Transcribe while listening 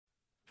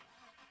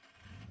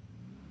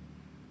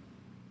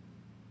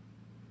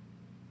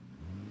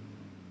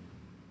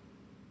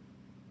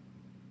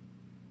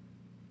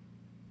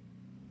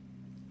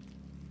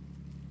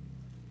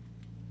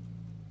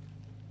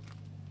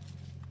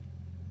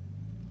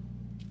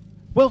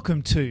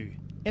Welcome to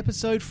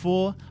episode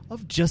 4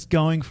 of Just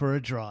Going for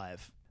a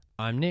Drive.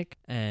 I'm Nick,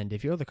 and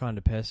if you're the kind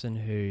of person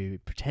who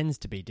pretends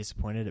to be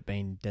disappointed at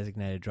being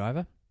designated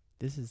driver,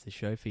 this is the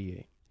show for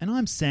you. And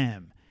I'm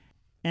Sam.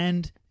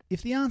 And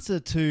if the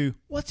answer to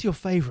what's your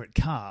favourite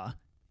car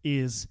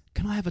is,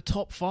 can I have a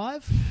top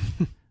 5?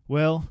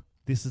 Well,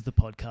 this is the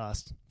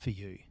podcast for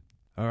you.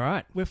 All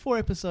right. We're 4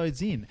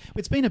 episodes in.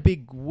 It's been a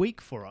big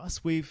week for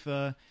us. We've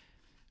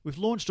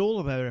launched all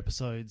of our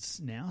episodes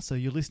now, so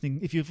you're listening.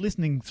 If you're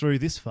listening through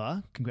this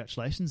far,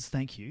 congratulations,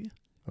 thank you.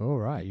 All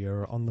right,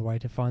 you're on the way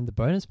to find the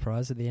bonus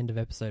prize at the end of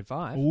episode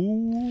 5.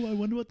 Ooh, I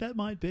wonder what that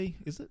might be.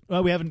 Is it?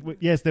 Oh, we haven't.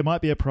 Yes, there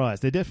might be a prize.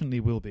 There definitely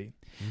will be.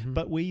 Mm-hmm.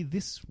 But we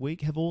this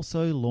week have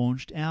also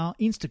launched our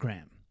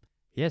Instagram.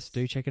 Yes,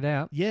 do check it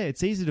out. Yeah,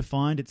 it's easy to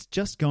find. It's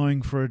Just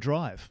Going for a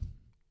Drive.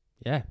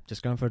 Yeah,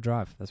 just going for a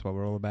drive. That's what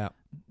we're all about.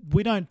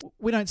 We don't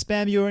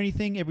spam you or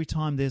anything. Every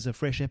time there's a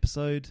fresh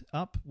episode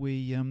up,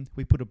 we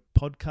put a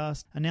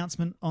podcast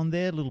announcement on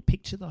there, a little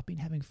picture that I've been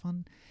having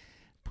fun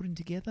putting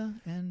together,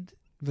 and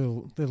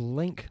Little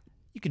link.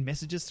 you can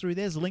message us through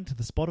there. There's a link to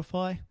the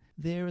Spotify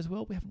there as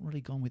well. We haven't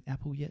really gone with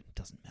Apple yet.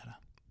 Doesn't matter.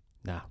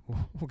 Nah,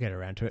 we'll get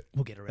around to it.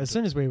 We'll get around to it. As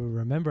soon as we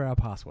remember our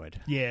password.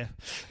 Yeah.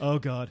 Oh,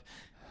 God.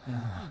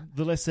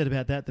 The less said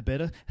about that, the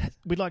better.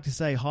 We'd like to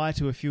say hi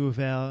to a few of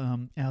our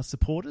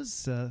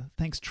supporters.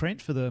 Thanks,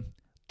 Trent, for the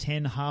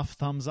 10 half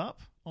thumbs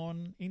up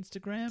on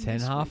Instagram. 10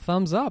 half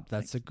thumbs up.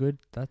 That's a good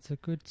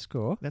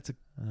score. That's a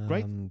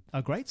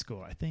great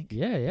score, I think.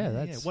 Yeah.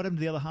 That's What happened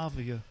to the other half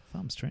of your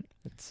thumbs, Trent?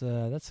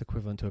 that's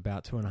equivalent to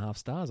about 2.5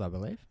 stars, I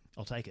believe.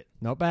 I'll take it.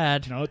 Not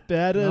bad. Not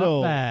bad at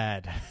all. Not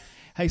bad.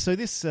 Hey, so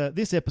this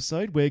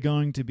episode, we're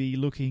going to be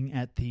looking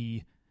at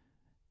the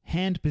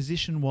hand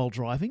position while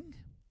driving.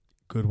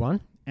 Good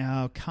one.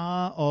 Our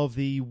car of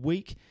the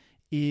week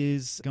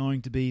is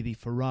going to be the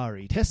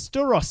Ferrari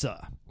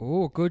Testarossa.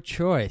 Oh, good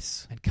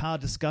choice. And car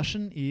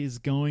discussion is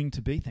going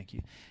to be,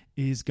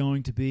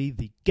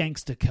 the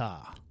Gangster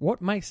car.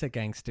 What makes a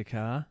gangster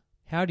car?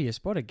 How do you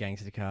spot a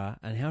gangster car?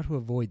 And how to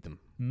avoid them?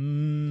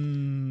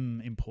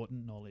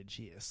 Important knowledge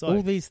here. So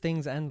all these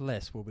things and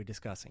less we'll be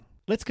discussing.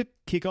 let's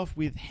kick off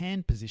with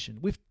hand position.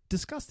 We've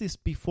discussed this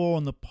before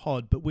on the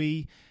pod, but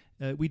we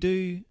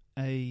do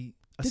a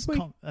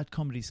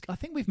comedy. I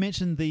think we've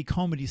mentioned the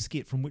comedy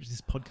skit from which this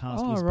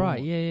podcast was born. Oh,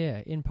 right.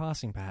 Yeah. In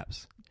passing,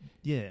 perhaps.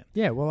 Yeah.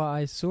 Yeah, well,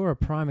 I saw a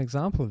prime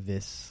example of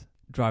this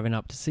driving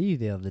up to see you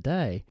the other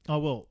day. Oh,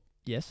 well,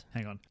 Yes?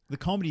 hang on. The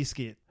comedy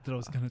skit that I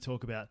was going to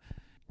talk about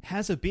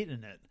has a bit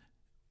in it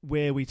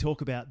where we talk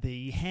about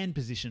the hand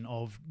position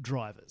of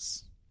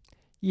drivers.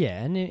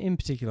 Yeah, and in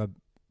particular,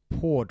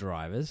 poor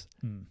drivers.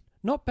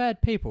 Not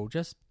bad people,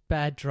 just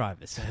bad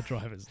drivers. Bad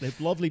drivers. They're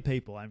lovely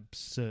people, I'm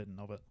certain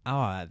of it.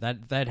 Oh,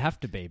 they'd have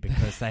to be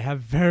because they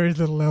have very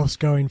little else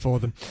going for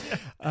them.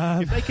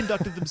 If they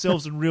conducted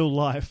themselves in real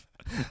life,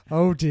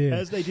 oh dear,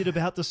 as they did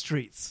about the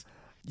streets.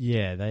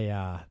 Yeah, they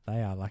are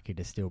lucky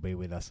to still be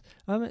with us.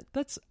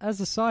 That's as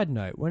a side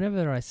note.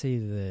 Whenever I see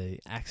the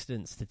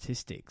accident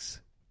statistics,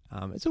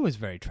 it's always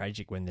very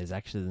tragic when there's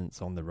accidents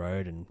on the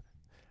road, and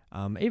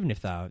even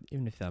if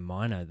they're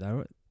minor,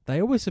 they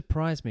always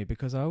surprise me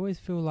because I always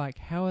feel like,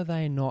 how are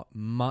they not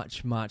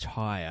much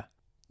higher?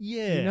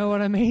 Yeah, you know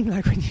what I mean?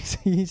 Like when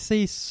you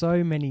see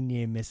so many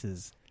near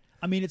misses.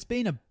 I mean, it's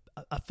been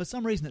for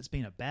some reason it's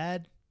been a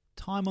bad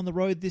time on the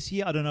road this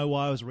year. I don't know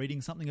why. I was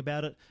reading something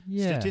about it.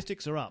 Yeah.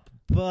 Statistics are up,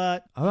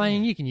 but I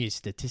mean, you can use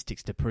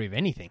statistics to prove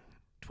anything.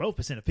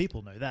 12% of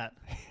people know that.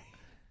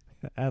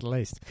 At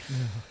least.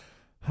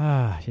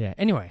 Yeah.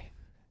 Anyway,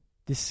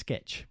 this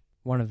sketch,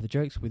 one of the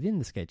jokes within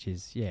the sketch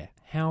is,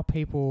 how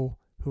people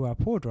who are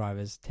poor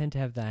drivers tend to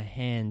have their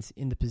hands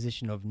in the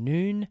position of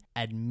noon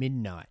and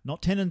midnight.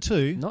 Not 10 and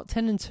 2. Not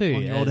 10 and 2.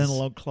 On the old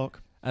analog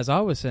clock. As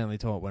I was certainly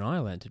taught when I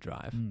learned to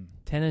drive.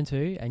 10 and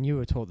 2, and you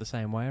were taught the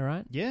same way,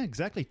 right? Yeah,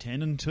 exactly.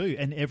 10 and 2.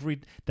 And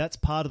that's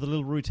part of the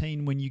little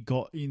routine when you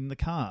got in the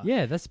car.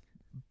 Yeah, that's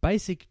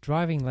basic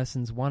driving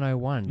lessons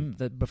 101.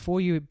 That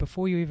before you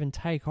even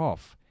take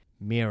off,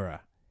 mirror,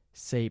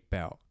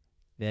 seatbelt,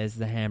 there's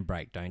the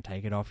handbrake, don't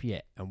take it off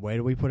yet. And where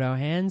do we put our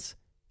hands?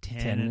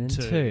 10 and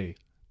 2.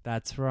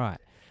 That's right.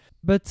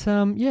 But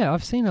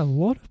I've seen a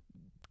lot of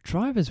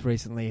drivers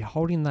recently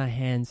holding their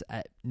hands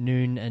at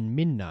noon and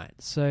midnight.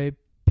 So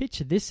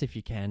picture this if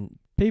you can.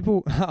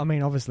 People, I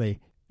mean,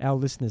 obviously, our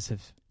listeners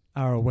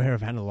are aware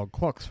of analog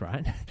clocks,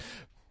 right?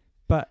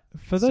 But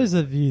for those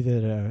of you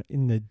that are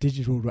in the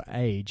digital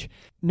age,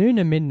 noon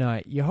and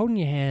midnight, you're holding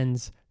your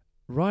hands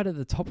right at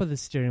the top of the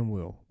steering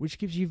wheel, which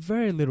gives you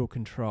very little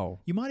control.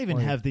 You might even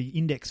have the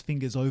index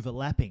fingers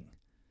overlapping.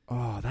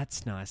 Oh,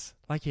 that's nice.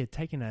 Like you're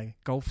taking a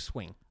golf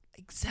swing.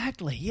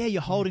 Exactly. Yeah,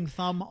 you're holding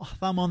thumb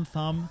on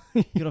thumb.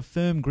 You got a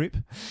firm grip.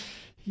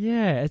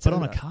 Yeah, but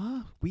on a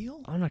car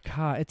wheel? On a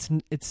car,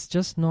 it's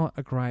just not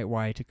a great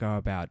way to go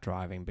about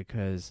driving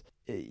because,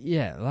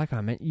 like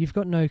I meant, you've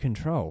got no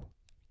control.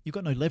 You've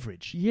got no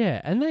leverage.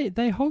 Yeah, and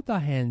they hold their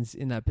hands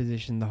in that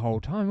position the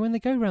whole time. When they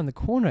go around the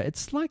corner,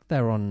 it's like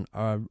they're on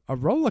a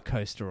roller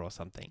coaster or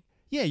something.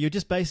 Yeah, you're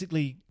just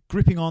basically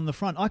gripping on the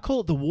front. I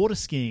call it the water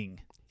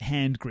skiing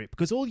hand grip,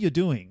 because all you're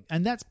doing,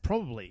 and that's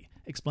probably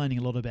explaining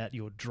a lot about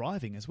your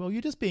driving as well,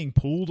 you're just being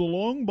pulled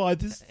along by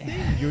this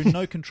thing. You're in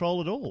no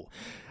control at all.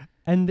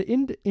 And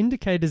the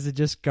indicators are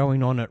just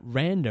going on at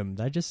random.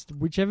 They just,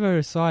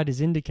 whichever side is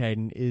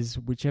indicating is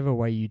whichever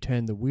way you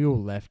turn the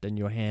wheel left, and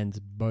your hands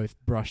both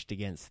brushed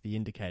against the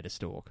indicator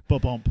stalk.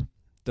 Ba-bomp.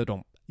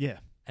 Da-dump. Yeah.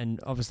 And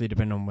obviously,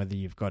 depending on whether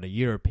you've got a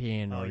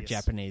European or a yes.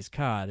 Japanese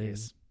car,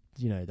 Yes.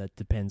 that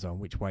depends on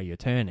which way you're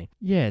turning.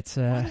 Yeah, it's...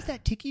 Why does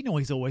that ticky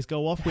noise always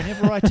go off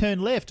whenever I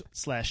turn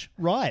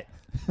left/right?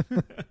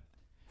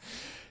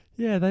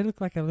 Yeah, they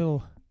look like a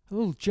little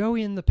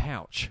Joey in the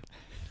pouch.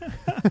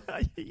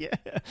 Yeah.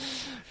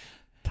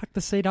 Tuck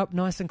the seat up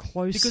nice and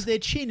close. Because their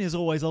chin is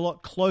always a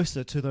lot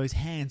closer to those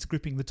hands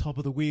gripping the top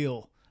of the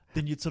wheel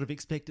than you'd sort of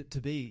expect it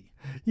to be.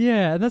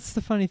 Yeah, and that's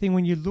the funny thing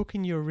when you look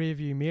in your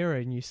rearview mirror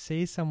and you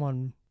see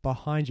someone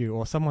behind you,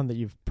 or someone that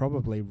you've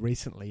probably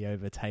recently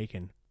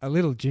overtaken, a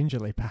little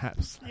gingerly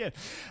perhaps. Yeah.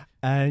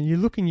 And you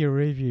look in your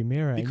rearview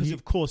mirror. Because,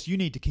 of course, you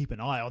need to keep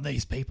an eye on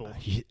these people.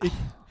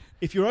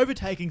 If you're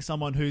overtaking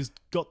someone who's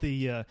got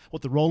the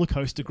roller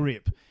coaster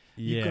grip,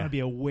 you've got to be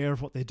aware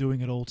of what they're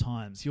doing at all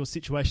times. Your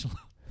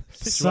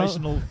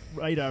situational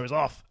radar is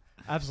off.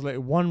 Absolutely.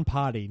 One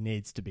party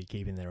needs to be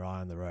keeping their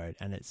eye on the road,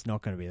 and it's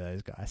not going to be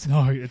those guys.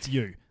 No, it's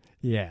you.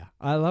 Yeah.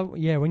 I love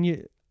when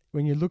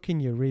you look in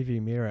your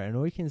rearview mirror and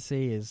all you can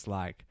see is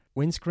like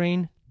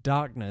windscreen,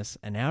 darkness,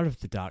 and out of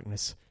the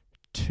darkness,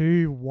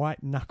 two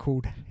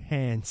white-knuckled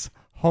hands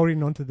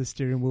holding onto the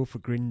steering wheel for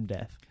grim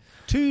death.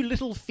 Two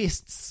little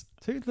fists.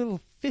 Two little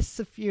fists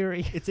of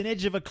fury. It's an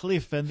edge of a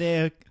cliff, and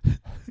they're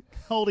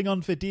holding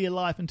on for dear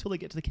life until they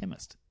get to the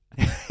chemist.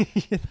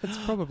 Yeah, that's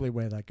probably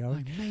where they're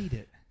going. I made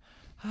it.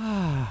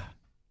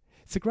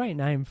 It's a great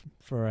name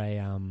for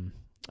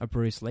a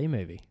Bruce Lee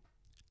movie.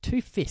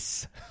 Two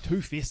Fists.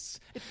 Two Fists.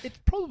 It's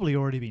probably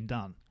already been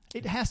done.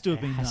 It has to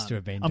have been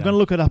done. I'm going to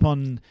look it up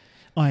on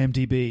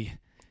IMDb.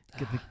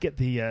 Get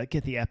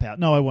the app out.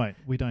 No, I won't.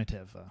 We don't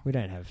have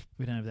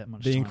that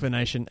much the time.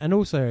 inclination. And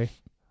also,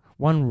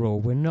 one rule: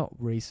 we're not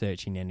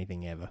researching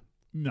anything ever.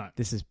 No,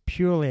 this is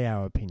purely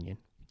our opinion.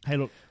 Hey,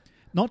 look,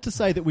 not to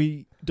say that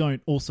we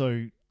don't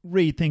also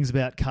read things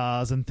about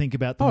cars and think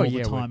about them all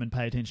the time and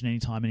pay attention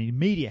anytime any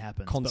media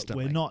happens.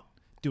 Constantly. But we're not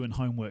doing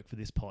homework for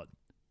this pod.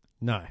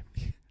 No.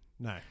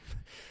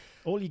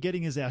 All you're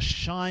getting is our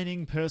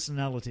shining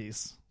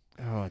personalities.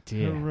 Oh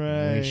dear!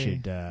 Hooray.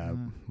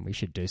 We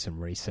should do some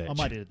research. I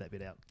might edit that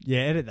bit out. Yeah,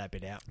 edit that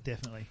bit out.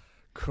 Definitely.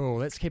 Cool.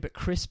 Let's keep it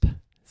crisp.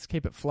 Let's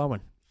keep it flowing.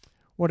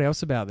 What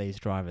else about these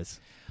drivers?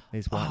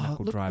 These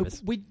white-knuckle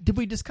drivers. Did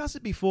we discuss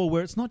it before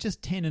where it's not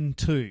just 10 and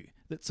 2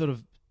 that sort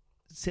of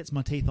sets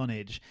my teeth on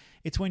edge?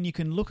 It's when you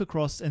can look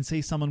across and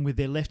see someone with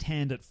their left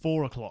hand at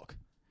 4 o'clock,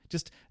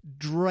 just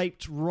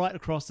draped right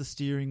across the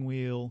steering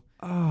wheel,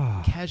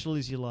 casual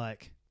as you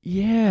like.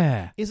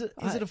 Yeah. Is it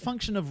a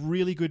function of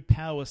really good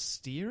power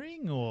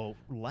steering or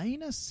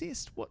lane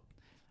assist?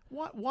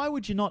 Why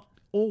would you not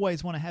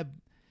always want to have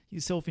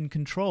yourself in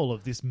control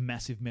of this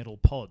massive metal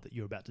pod that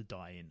you're about to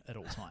die in at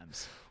all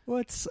times?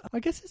 Well, I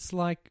guess it's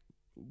like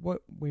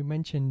what we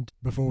mentioned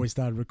before we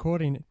started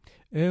recording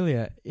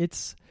earlier.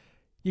 It's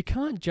you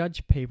can't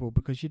judge people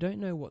because you don't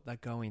know what they're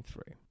going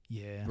through.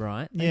 Yeah.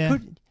 Right? Yeah.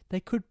 They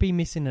could be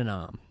missing an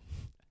arm,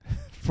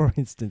 for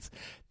instance.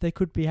 They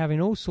could be having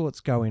all sorts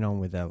going on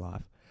with their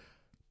life.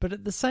 But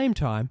at the same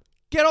time,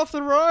 get off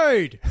the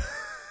road!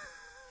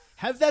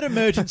 Have that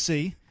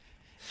emergency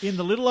in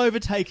the little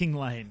overtaking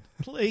lane,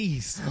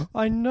 please.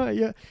 I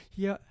know,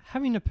 you're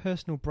having a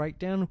personal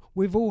breakdown.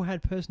 We've all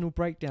had personal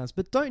breakdowns,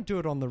 but don't do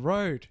it on the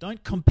road.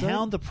 Don't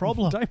compound the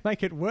problem. Don't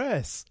make it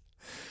worse.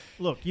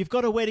 Look, you've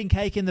got a wedding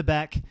cake in the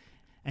back,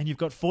 and you've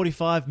got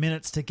 45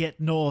 minutes to get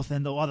north,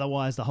 and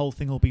otherwise the whole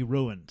thing will be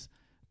ruined.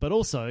 But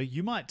also,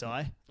 you might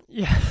die.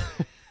 Yeah.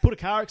 Put a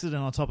car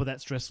accident on top of that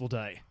stressful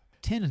day.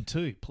 10 and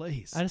 2,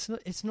 please. And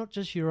it's not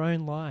just your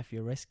own life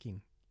you're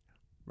risking.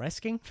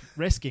 Resking?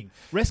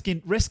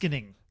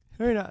 Resking.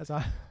 Who knows?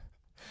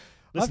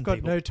 I've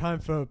got no time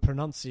for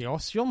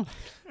pronunciation.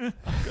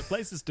 I've got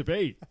places to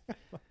be.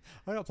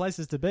 I've got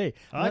places to be.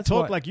 I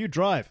talk like you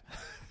drive.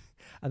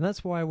 And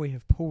that's why we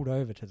have pulled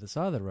over to the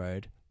side of the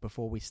road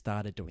before we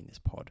started doing this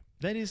pod.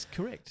 That is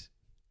correct.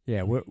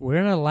 Yeah, we're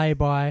in a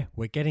lay-by.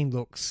 We're getting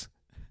looks,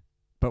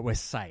 but we're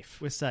safe.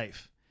 We're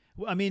safe.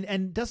 I mean,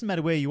 and it doesn't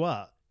matter where you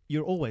are.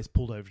 You're always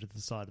pulled over to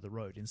the side of the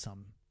road in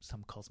some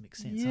cosmic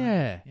sense.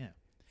 Yeah. Yeah.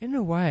 In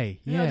a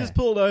way, yeah. I just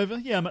pulled over.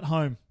 Yeah, I'm at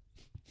home.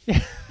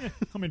 Yeah.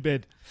 I'm in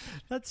bed.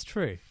 That's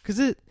true.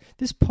 Because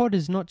this pod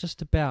is not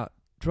just about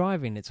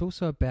driving. It's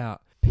also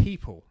about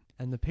people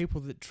and the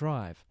people that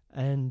drive.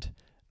 And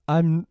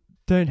I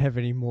don't have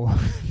any more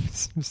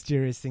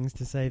mysterious things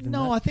to say than that.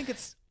 No, I think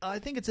it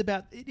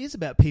is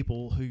about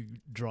people who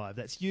drive.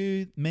 That's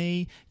you,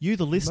 me, you,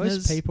 the listeners.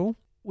 Most people.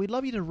 We'd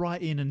love you to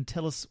write in and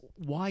tell us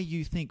why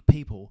you think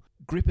people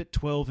grip at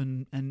 12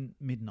 and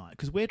midnight,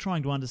 because we're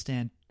trying to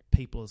understand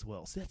people as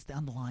well. So that's the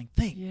underlying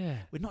thing. Yeah.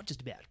 We're not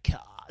just about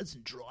cars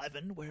and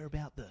driving. We're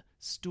about the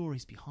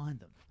stories behind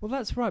them. Well,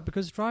 that's right,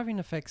 because driving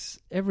affects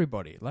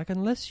everybody. Like,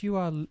 unless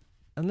you're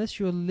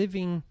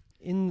living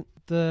in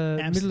the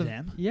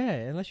Amsterdam. middle of... Yeah,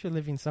 unless you're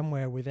living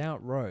somewhere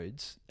without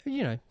roads.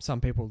 You know,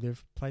 some people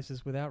live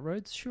places without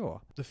roads,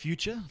 sure. The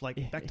future?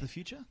 Like Back to the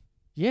Future?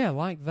 Yeah,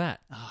 like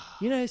that. Ah.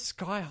 You know,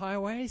 sky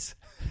highways?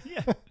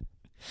 Yeah.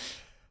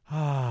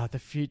 The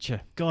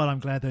future. God, I'm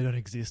glad they don't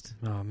exist.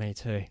 Oh, me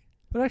too.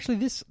 But actually,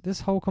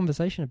 this whole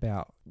conversation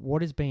about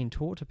what is being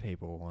taught to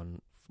people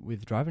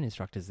with driving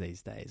instructors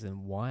these days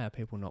and why are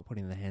people not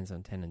putting their hands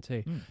on 10 and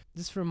 2,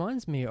 this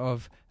reminds me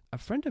of a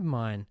friend of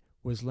mine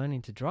was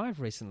learning to drive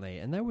recently,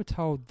 and they were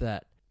told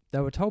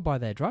by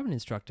their driving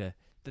instructor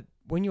that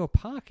when you're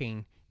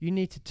parking, you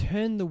need to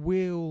turn the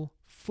wheel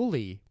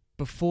fully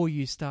before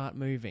you start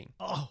moving.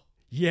 Oh.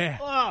 Yeah.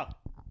 Oh.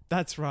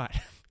 That's right.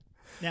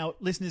 Now,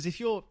 listeners, if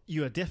you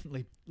are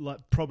definitely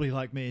probably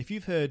like me, if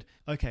you've heard,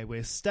 okay,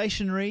 we're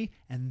stationary,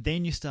 and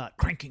then you start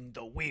cranking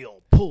the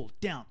wheel, pull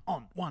down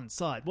on one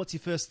side, what's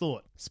your first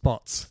thought?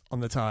 Spots on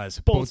the tires.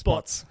 Bald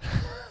spots.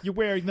 You're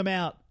wearing them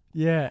out.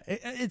 Yeah,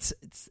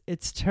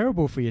 it's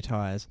terrible for your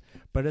tires,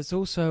 but it's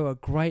also a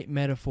great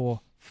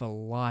metaphor for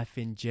life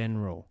in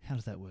general. How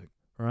does that work?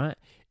 Right?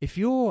 If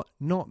you're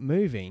not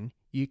moving,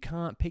 you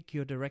can't pick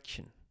your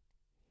direction.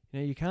 You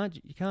know, you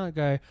can't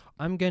go,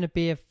 I'm going to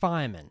be a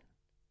fireman,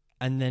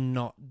 and then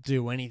not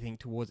do anything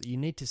towards it. You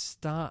need to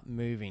start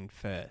moving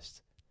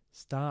first.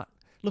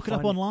 Look it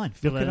up online.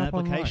 Fill out an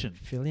application.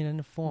 Fill in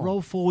a form.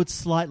 Roll forward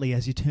slightly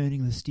as you're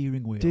turning the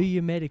steering wheel. Do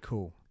your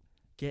medical.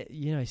 Get,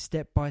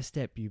 step by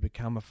step you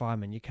become a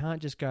fireman. You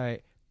can't just go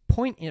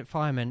point at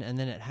fireman and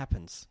then it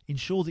happens.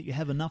 Ensure that you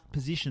have enough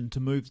position to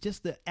move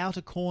just the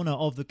outer corner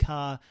of the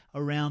car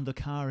around the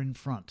car in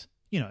front.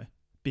 You know,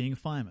 being a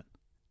fireman.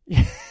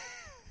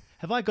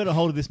 Have I got a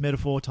hold of this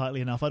metaphor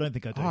tightly enough? I don't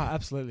think I do. Oh,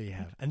 absolutely you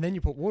have. And then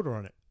you put water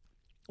on it.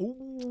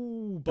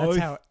 Ooh, both. That's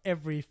how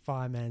every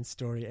fireman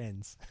story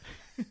ends.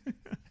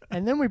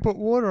 And then we put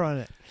water on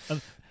it.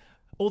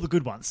 All the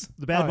good ones.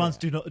 The bad ones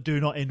do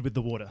not end with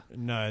the water.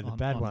 No, the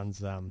bad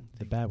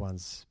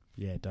ones,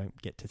 yeah, don't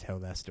get to tell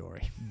their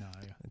story. No.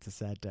 It's a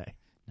sad day.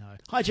 No.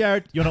 Hi,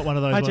 Jared. You're not one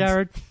of those ones. Hi,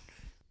 Jared.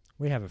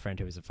 We have a friend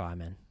who is a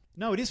fireman.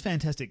 No, it is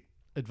fantastic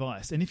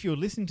advice. And if you're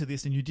listening to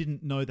this and you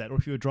didn't know that, or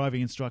if your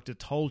driving instructor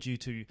told you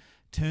to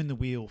turn the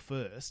wheel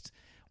first,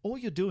 all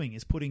you're doing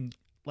is putting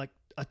like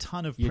a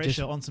ton of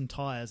pressure on some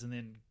tires and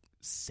then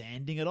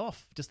sanding it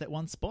off, just that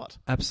one spot.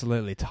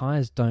 Absolutely.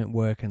 Tires don't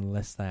work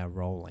unless they are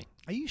rolling.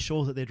 Are you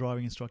sure that their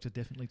driving instructor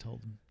definitely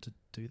told them to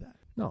do that?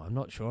 No, I'm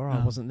not sure.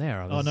 I wasn't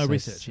there. No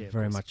research. Yeah,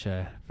 very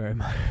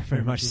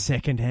much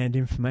second-hand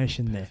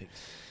information. Perfect.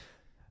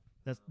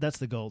 There. That's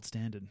the gold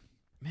standard.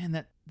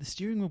 Man, the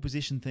steering wheel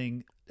position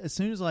thing, as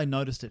soon as I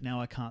noticed it,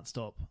 now I can't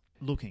stop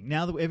looking.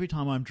 Now that every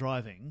time I'm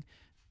driving,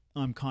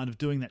 I'm kind of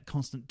doing that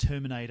constant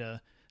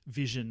Terminator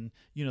vision,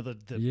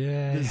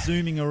 the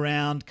zooming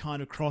around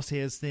kind of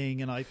crosshairs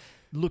thing, and I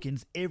look in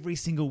every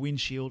single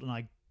windshield and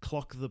I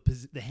clock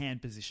the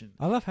hand position.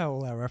 I love how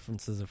all our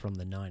references are from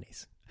the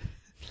 90s.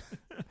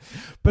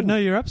 But no,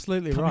 you're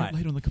absolutely right.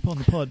 Later on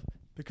the pod.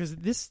 Because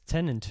this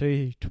 10 and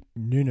 2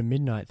 noon and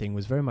midnight thing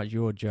was very much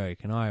your joke,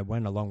 and I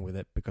went along with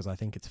it because I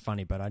think it's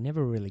funny, but I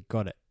never really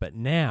got it. But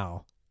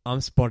now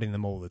I'm spotting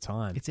them all the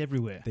time. It's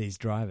everywhere. These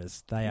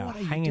drivers, they are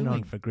hanging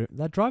on for grip.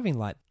 They're driving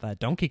like they're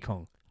Donkey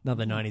Kong.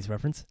 Another 90s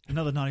reference.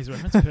 Another 90s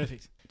reference.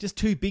 Perfect. Just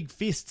two big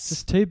fists.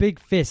 Just two big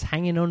fists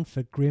hanging on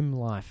for grim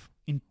life.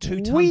 In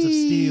 2 tons of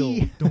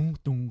steel. Dong,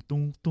 dong,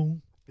 dong,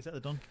 dong. Is that the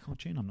Donkey Kong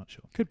tune? I'm not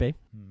sure. Could be.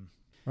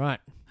 Right.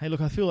 Hey,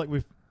 look, I feel like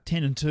we've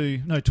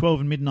 12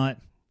 and midnight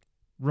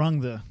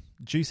wrung the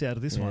juice out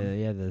of this one.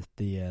 Yeah,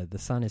 the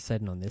sun is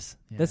setting on this.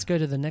 Yeah. Let's go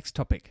to the next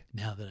topic.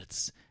 Now that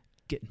it's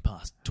getting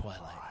past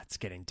twilight. Oh, it's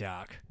getting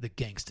dark. The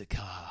gangster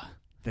car.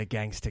 The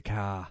gangster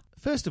car.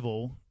 First of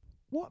all,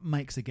 what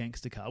makes a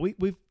gangster car?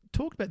 We've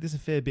talked about this a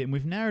fair bit, and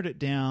we've narrowed it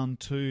down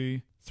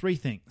to 3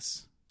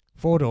 things.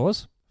 4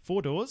 doors.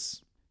 4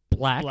 doors.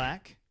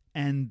 Black.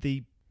 And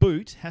the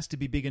boot has to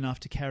be big enough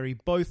to carry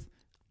both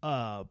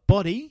a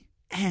body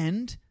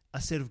and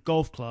a set of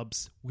golf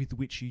clubs with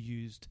which you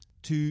used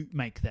to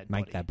make that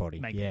body.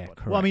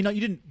 Correct. Well, I mean,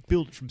 you didn't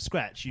build it from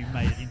scratch. You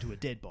made it into a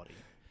dead body.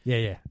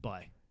 Yeah.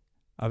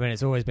 I mean,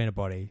 it's always been a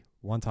body.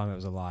 One time it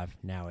was alive.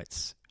 Now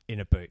it's in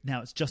a boot.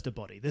 Now it's just a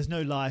body. There's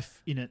no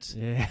life in it.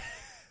 Yeah.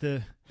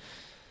 The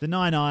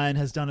 9-iron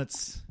has done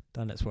its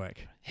work.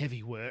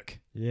 Heavy work.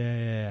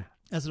 Yeah.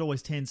 As it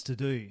always tends to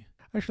do.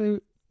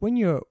 Actually, when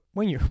you're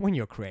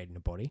creating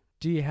a body,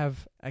 do you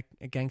have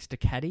a gangster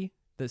caddy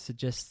that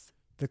suggests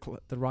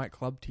the right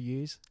club to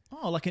use?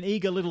 Oh, like an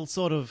eager little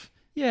sort of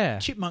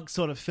chipmunk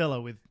sort of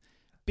fella with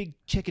big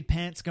checkered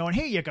pants going,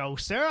 "Here you go,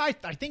 sir. I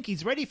think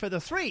he's ready for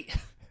the 3.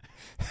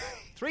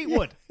 3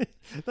 wood."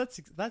 That's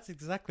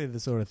exactly the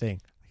sort of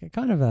thing. Like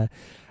kind of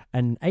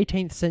an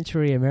 18th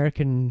century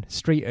American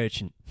street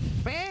urchin.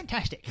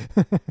 Fantastic.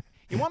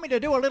 You want me to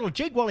do a little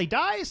jig while he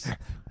dies?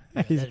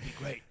 Yeah, that'd be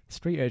great.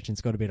 Street urchin's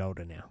got a bit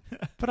older now,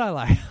 but I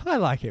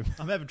like him.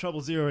 I'm having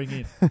trouble zeroing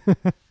in.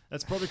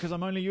 That's probably because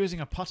I'm only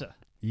using a putter.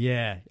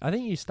 Yeah, I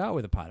think you start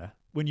with a putter.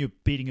 When you're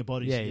beating a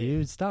body. Yeah,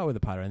 you start with a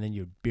putter and then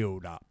you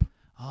build up.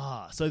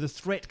 So the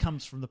threat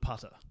comes from the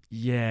putter.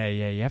 Yeah,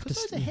 you have to...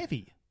 Those are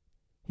heavy.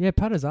 Yeah,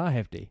 putters are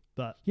hefty.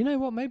 But You know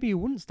what? Maybe you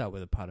wouldn't start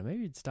with a putter.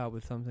 Maybe you'd start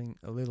with something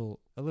a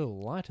little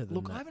lighter than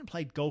look, that. I haven't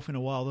played golf in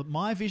a while. But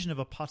my vision of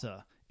a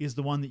putter is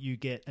the one that you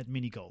get at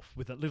mini golf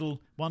with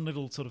one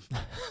little sort of.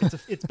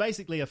 It's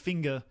basically a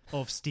finger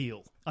of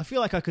steel. I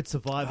feel like I could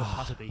survive a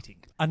putter beating.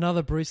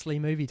 Another Bruce Lee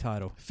movie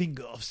title.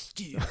 Finger of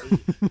steel.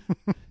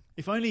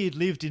 If only he'd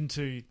lived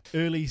into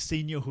early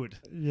seniorhood.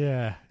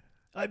 Yeah.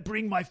 I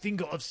bring my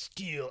finger of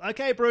steel.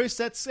 Okay, Bruce,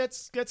 that's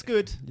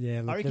good.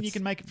 Yeah, look, I reckon you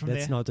can make it from there.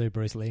 Let's not do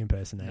Bruce Lee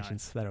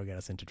impersonations. That'll get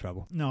us into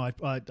trouble. No,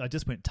 I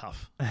just went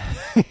tough.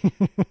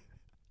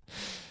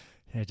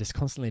 Yeah, just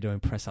constantly doing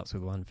press-ups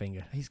with one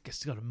finger. He's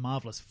got a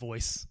marvellous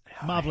voice.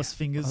 Marvellous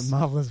fingers. A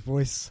marvellous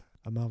voice.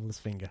 A marvellous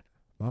finger.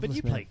 But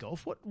you man. play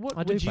golf. What I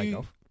would do you... play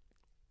golf.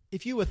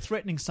 If you were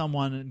threatening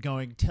someone and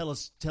going, tell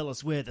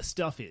us where the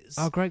stuff is.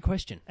 Oh, great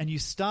question. And you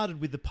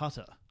started with the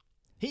putter.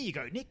 Here you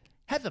go, Nick.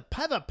 Have a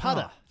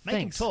putter. Make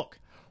thanks. him talk.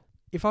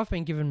 If I've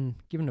been given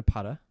a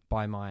putter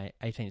by my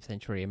 18th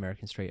century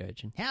American street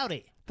urchin,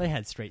 Howdy. they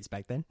had streets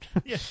back then.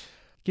 Yeah.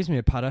 Gives me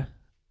a putter.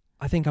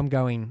 I think I'm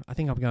going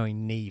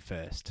knee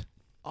first.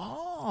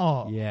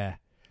 Oh. Yeah,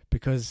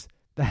 because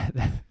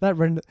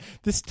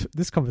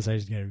this conversation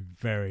is getting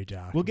very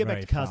dark. We'll get back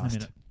very to cars in a fast.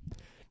 minute.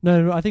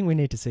 No, I think we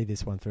need to see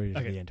this one through to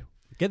Okay. the end.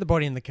 Get the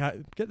body in the car,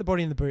 get the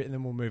body in the boot, and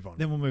then we'll move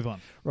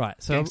on.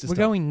 Right, so Gangster we're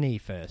style. going knee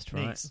first,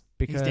 right? Knees.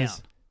 Because He's down.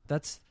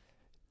 that's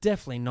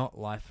definitely not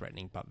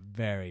life-threatening, but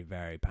very,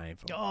 very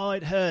painful. Oh,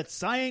 it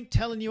hurts. I ain't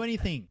telling you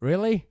anything.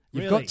 Really?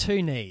 You've Really? got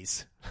 2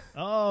 knees.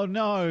 Oh,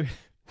 no.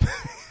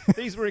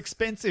 These were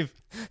expensive.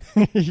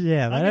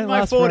 Yeah, they I'm don't in my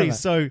last 40s, forever.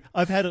 so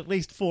I've had at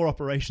least 4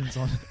 operations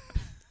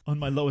on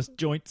my lowest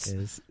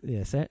joints.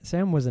 Yeah,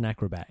 Sam was an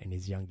acrobat in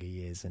his younger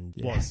years, and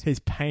Was. he's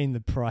paying the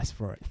price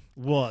for it.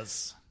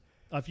 Was.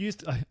 I've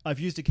used a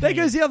cane. There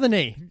goes the other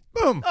knee.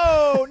 Boom.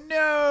 Oh,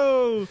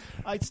 no.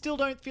 I still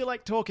don't feel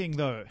like talking,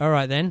 though. All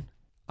right, then.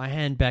 I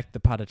hand back the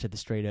putter to the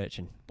street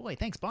urchin. Boy,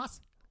 thanks,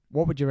 boss.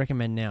 What would you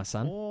recommend now,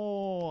 son?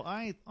 Oh,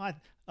 I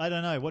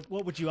don't know.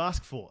 What would you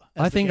ask for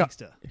I as the think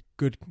gangster?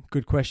 Good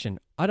question.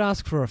 I'd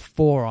ask for a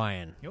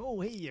 4-iron. Oh,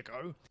 here you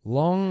go.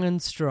 Long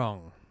and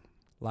strong.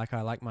 Like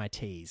I like my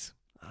teas.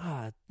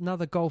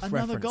 Another golf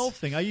Another reference. golf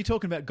thing. Are you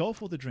talking about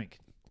golf or the drink?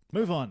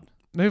 Move on.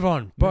 Move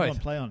on. Move Both. on,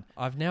 play on.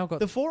 I've now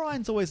got... The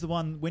 4-iron's always the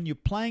one when you're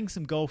playing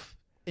some golf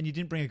and you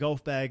didn't bring a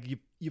golf bag,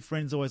 your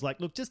friend's always like,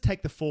 look, just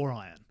take the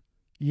 4-iron.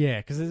 Yeah,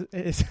 because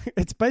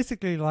it's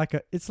basically like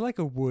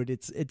a wood.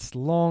 It's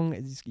long.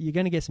 You're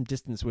going to get some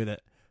distance with it,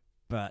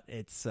 but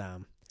it's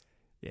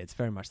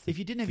very much. If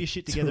you didn't have your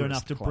shit together tourist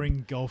enough to club.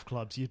 bring golf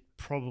clubs, you're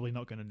probably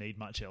not going to need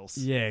much else.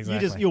 Yeah,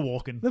 exactly. You're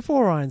walking. The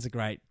 4-iron's a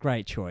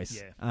great choice.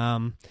 Yeah.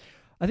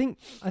 I think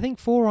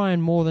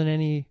 4-iron more than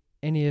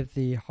any of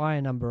the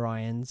higher number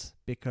irons,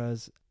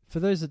 because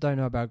for those that don't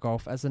know about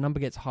golf, as the number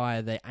gets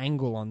higher, the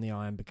angle on the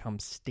iron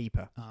becomes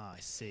steeper. Ah, I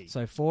see.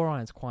 So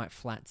 4-iron's quite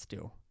flat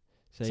still.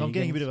 So I'm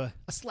getting a bit of a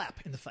slap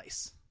in the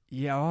face.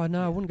 Yeah, oh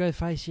no, I wouldn't go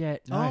face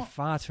yet. No, Oh.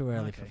 far too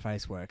early Okay. for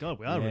face work. God,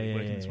 we are really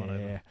working this one over.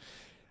 Yeah.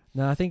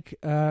 No, I think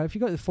if you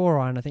got the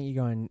 4-iron, I think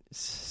you're going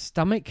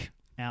stomach.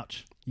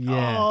 Ouch.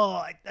 Yeah.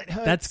 Oh, that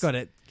hurts.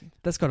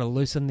 That's got to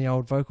loosen the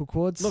old vocal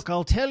cords. Look,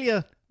 I'll tell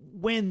you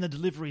when the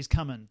delivery's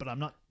coming, but I'm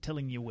not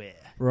telling you where.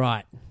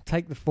 Right.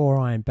 Take the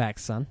 4-iron back,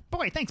 son.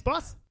 Boy, thanks,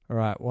 boss. All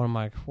right, what am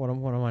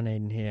I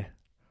needing here?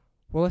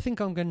 Well, I think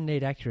I'm going to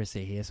need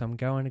accuracy here, so I'm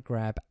going to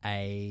grab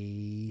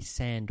a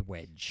sand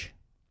wedge.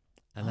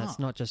 And that's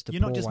not just a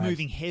You're not poor just way of-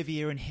 moving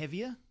heavier and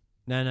heavier?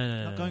 No.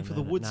 Not going for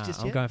the woods no,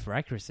 just I'm yet? going for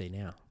accuracy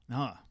now.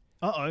 Oh.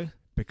 Uh-oh.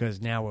 Because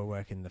now we're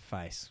working the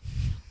face.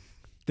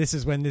 This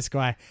is when this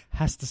guy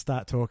has to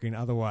start talking,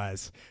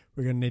 otherwise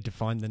we're going to need to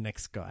find the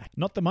next guy.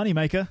 Not the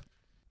moneymaker.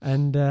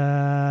 And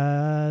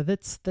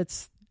let's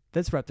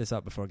wrap this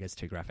up before it gets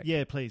too graphic.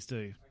 Yeah, please do.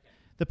 Okay.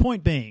 The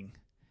point being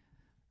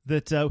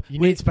that... You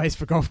need space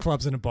for golf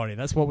clubs and a body.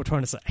 That's what we're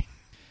trying to say.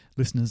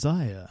 Listeners,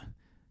 I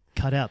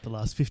cut out the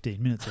last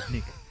 15 minutes of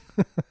Nick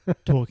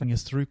talking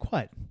us through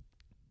quite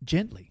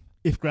gently,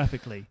 if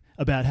graphically,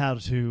 about how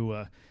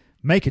to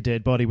make a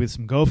dead body with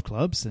some golf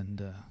clubs.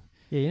 And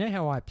Yeah, you know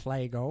how I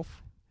play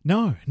golf?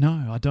 No,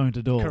 I don't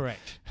at all.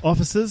 Correct.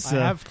 Officers, I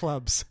have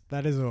clubs.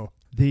 That is all.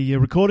 the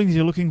recordings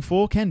you're looking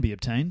for can be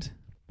obtained.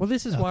 Well,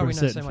 this is For why a we know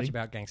certain so much fee.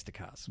 about gangster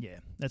cars. Yeah,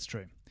 that's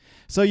true.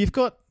 So you've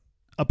got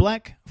a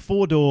black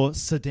 4-door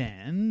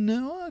sedan.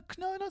 No,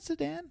 not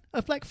sedan.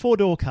 A black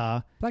 4-door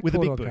car Black with a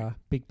big four-door boot. car,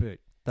 big boot.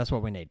 That's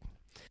what we need.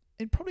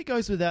 It probably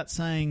goes without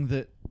saying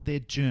that they're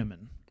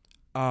German.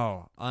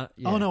 Oh, yeah.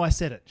 Oh, no, I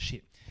said it.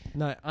 Shit.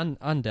 No,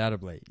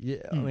 undoubtedly. Yeah,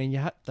 I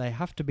mean, they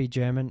have to be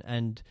German,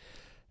 and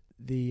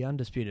the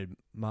undisputed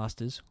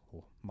masters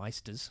or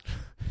meisters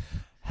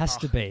has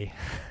to be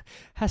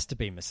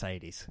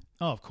Mercedes.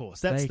 Oh, of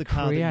course. That's they the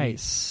car create that you...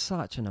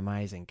 such an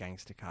amazing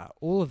gangster car.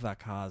 All of their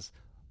cars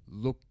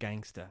look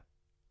gangster.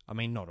 I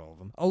mean, not all of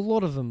them. A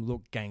lot of them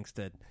look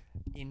gangster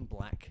in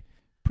black.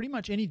 Pretty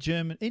much any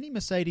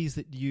Mercedes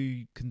that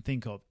you can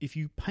think of, if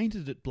you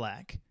painted it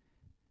black,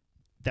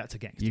 that's a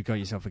gangster You've got car.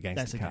 yourself a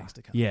gangster That's a car.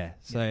 gangster car. Yeah.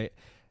 So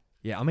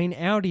Yeah, I mean,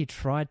 Audi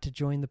tried to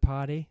join the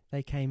party.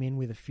 They came in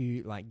with a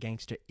few like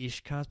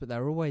gangster-ish cars, but they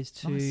were always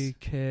too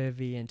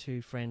curvy and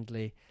too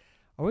friendly.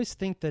 I always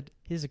think that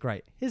here's a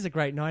great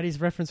 90s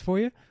reference for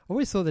you. I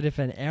always thought that if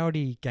an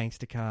Audi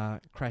gangster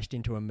car crashed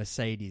into a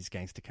Mercedes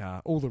gangster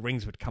car, all the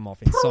rings would come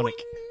off in Sonic.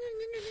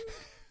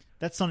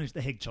 That's Sonic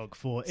the Hedgehog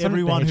for Sonic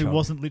everyone the who Hedgehog.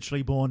 wasn't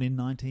literally born in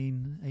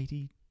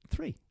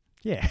 1983.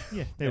 Yeah,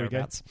 Yeah, there we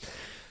go.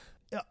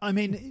 I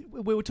mean,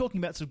 we were talking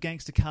about sort of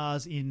gangster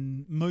cars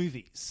in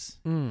movies,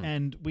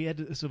 and we had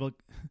a sort of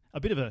a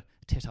bit of a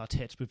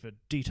tete-a-tete with a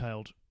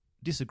detailed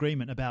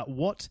disagreement about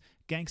what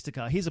gangster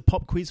car. Here's a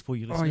pop quiz for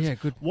you, listeners. Oh yeah,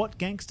 good. What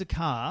gangster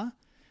car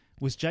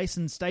was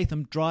Jason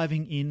Statham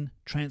driving in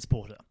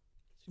Transporter?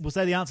 We'll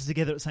say the answers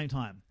together at the same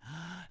time.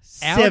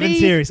 Audi? 7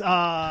 Series.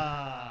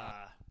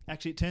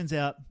 Actually, it turns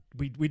out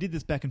we did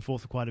this back and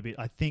forth for quite a bit.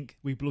 I think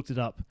we looked it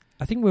up.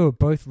 I think we were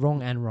both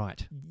wrong and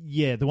right.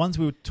 Yeah, the ones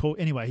we were talking...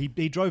 Anyway,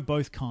 he drove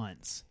both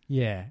kinds.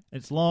 Yeah.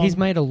 It's long. He's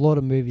made a lot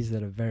of movies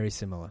that are very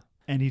similar.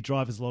 And he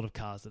drives a lot of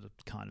cars that are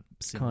kind of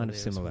similar. Kind of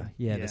there as similar. well.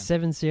 Yeah, the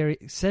 7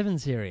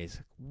 Series.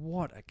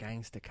 What a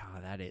gangster car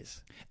that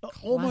is.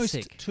 Almost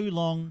Classic. too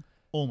long.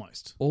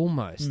 Almost.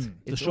 Almost. The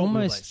It's short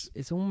almost wheelbase.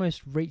 it's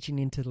almost reaching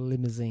into the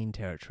limousine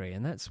territory,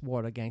 and that's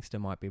what a gangster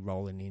might be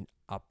rolling in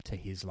up to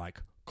his like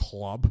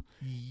club.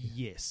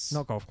 Yes.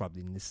 Not golf club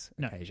in this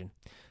No. occasion.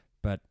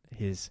 But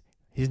his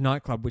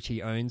nightclub, which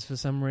he owns for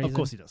some reason. Of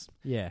course he does.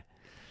 Yeah.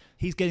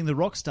 He's getting the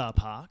Rockstar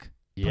Park.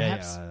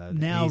 Perhaps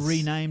now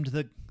renamed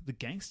the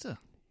Gangster.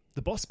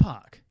 The Boss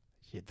Park.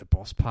 Yeah, the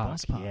Boss Park.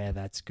 Boss Park. Yeah,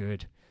 that's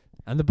good.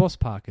 And the Boss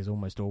Park is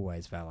almost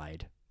always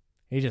valeted.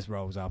 He just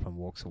rolls up and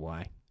walks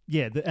away.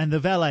 Yeah, and the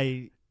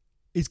valet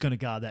is going to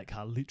guard that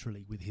car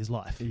literally with his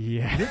life.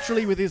 Yeah.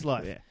 Literally with his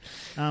life. Yeah.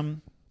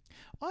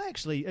 I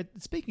actually,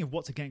 speaking of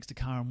what's a gangster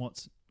car and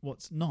what's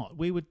not,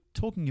 we were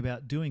talking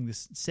about doing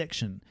this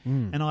section,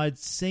 and I'd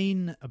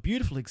seen a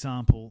beautiful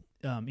example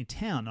in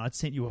town. I'd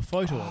sent you a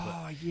photo of it.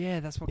 Oh, yeah,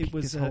 that's what It kicked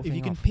was, this whole if thing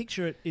you can off.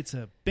 picture it, it's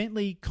a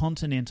Bentley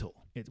Continental.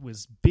 It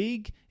was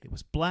big, it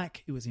was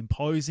black, it was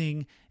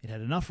imposing, it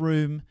had enough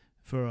room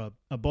for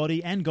a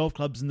body and golf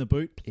clubs in the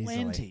boot.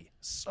 Plenty. Easily.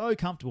 So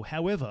comfortable.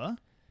 However,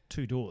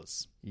 2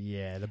 doors.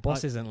 Yeah, the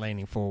boss isn't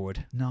leaning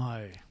forward.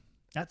 No.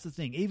 That's the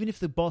thing. Even if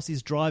the boss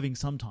is driving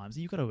sometimes,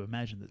 you've got to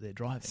imagine that they're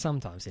driving.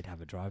 Sometimes he'd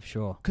have a drive,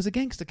 sure. Because a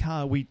gangster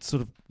car, we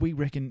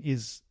reckon,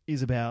 is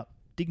about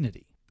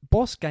dignity.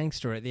 Boss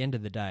gangster, at the end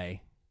of the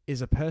day,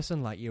 is a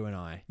person like you and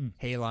I.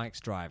 He likes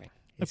driving.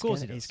 Of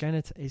course he does.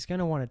 He's going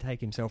to want to take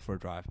himself for a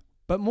drive.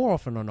 But more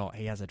often or not,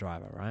 he has a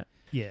driver, right?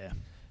 Yeah.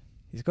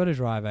 He's got a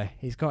driver.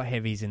 He's got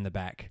heavies in the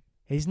back.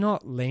 He's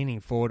not leaning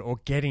forward or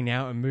getting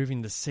out and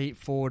moving the seat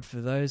forward for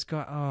those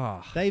guys.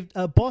 Oh,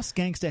 A boss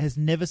gangster has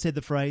never said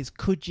the phrase,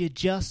 could you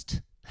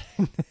just...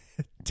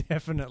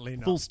 definitely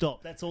not. Full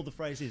stop. That's all the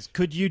phrase is.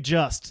 Could you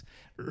just...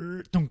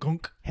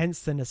 Dunk.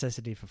 Hence the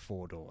necessity for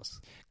 4 doors.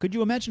 Could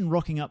you imagine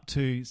rocking up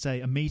to,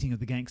 say, a meeting of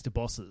the gangster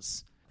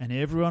bosses, and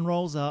everyone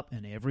rolls up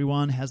and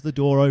everyone has the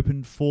door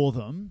opened for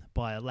them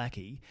by a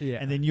lackey,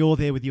 and then you're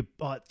there with your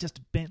just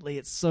a Bentley.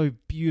 It's so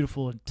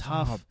beautiful and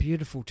tough. Oh,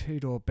 beautiful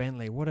 2-door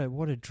Bentley. What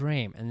a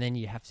dream. And then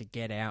you have to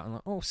get out and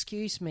like, oh,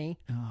 excuse me.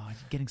 Oh,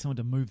 getting someone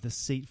to move the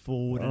seat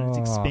forward, and it's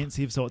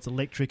expensive, so it's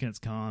electric and it's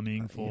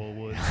coming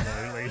forward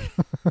slowly.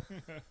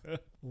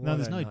 No,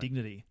 there's no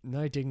dignity.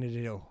 No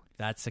dignity at all.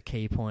 That's a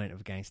key point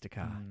of a gangster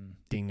car.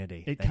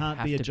 Dignity. It They can't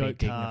have be a to joke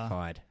car.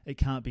 dignified. It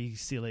can't be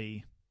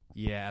silly.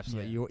 Yeah,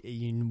 absolutely.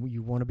 Yeah.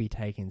 You want to be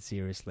taken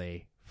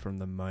seriously from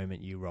the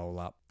moment you roll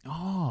up.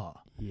 Oh,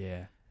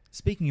 Yeah.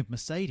 speaking of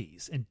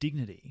Mercedes and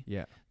dignity,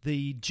 Yeah.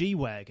 the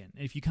G-Wagon.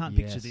 If you can't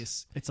picture Yes.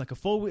 this, it's like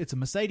it's a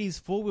Mercedes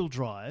 4-wheel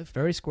drive,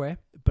 Very square.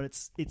 but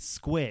it's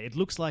square. It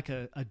looks like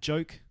a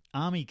joke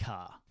army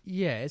car.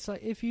 Yeah, it's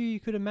like if you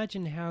could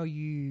imagine how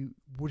you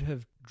would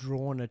have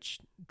drawn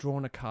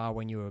a car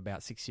when you were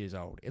about 6 years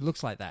old. It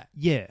looks like that.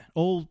 Yeah,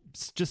 all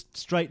just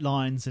straight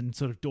lines and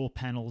sort of door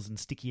panels and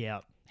sticky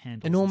out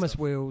handles. Enormous and stuff.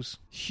 wheels.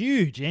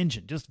 Huge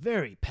engine, just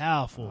very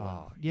powerful.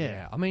 Oh,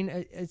 yeah. I mean,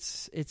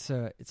 it's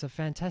a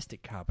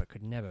fantastic car, but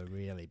could never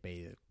really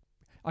be.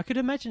 I could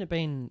imagine it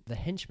being the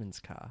henchman's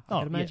car. I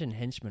could imagine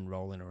henchmen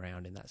rolling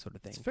around in that sort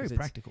of thing. It's very 'cause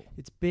practical.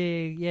 It's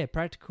big, yeah,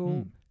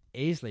 practical,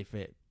 easily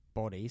fit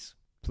bodies,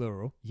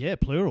 plural. Yeah,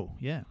 plural.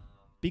 Yeah,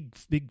 big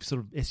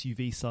sort of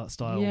SUV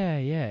style.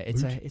 Yeah.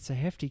 It's boot. a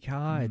hefty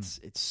car. It's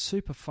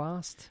super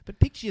fast. But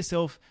picture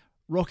yourself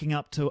rocking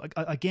up to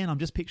again. I'm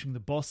just picturing the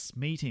boss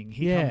meeting.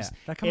 Here comes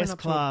they're coming S up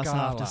to a class gala.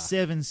 after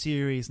 7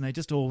 Series, and they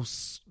just all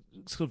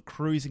sort of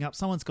cruising up.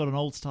 Someone's got an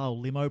old style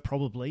limo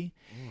probably,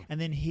 and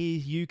then here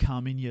you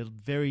come in your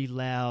very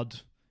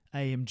loud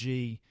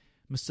AMG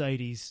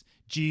Mercedes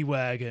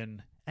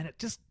G-Wagon, and it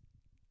just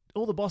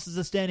all the bosses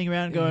are standing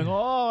around going,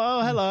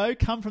 oh, hello,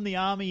 come from the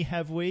army,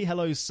 have we?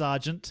 Hello,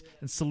 Sergeant,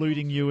 and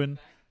saluting you. And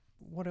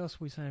what else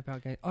were we saying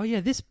about game? Oh yeah,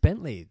 this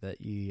Bentley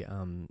that you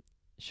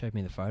showed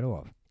me the photo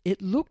of.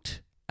 It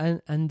looked,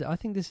 and I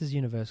think this is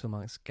universal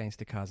amongst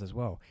gangster cars as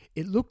well.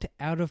 It looked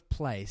out of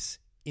place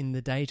in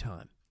the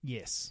daytime.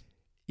 yes,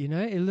 You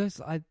know, it looks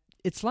like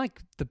it's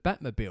like the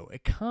Batmobile.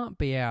 It can't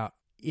be out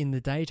in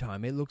the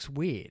daytime, it looks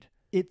weird.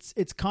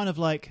 It's kind of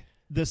like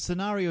the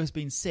scenario has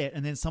been set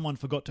and then someone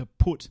forgot to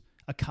put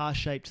a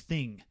car-shaped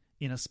thing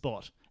in a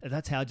spot.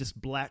 That's how just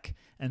black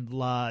and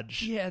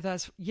large. Yeah,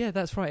 that's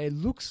right. It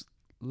looks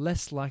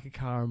less like a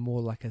car and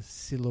more like a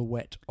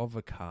silhouette of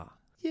a car.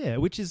 Yeah,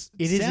 which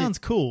sounds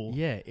cool.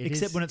 Yeah,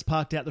 except when it's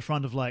parked out the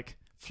front of like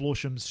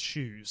Florsham's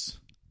shoes.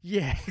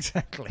 Yeah,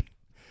 exactly.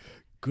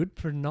 Good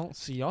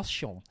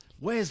pronunciation.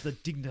 Where's the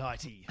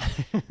dignity?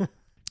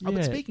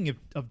 But speaking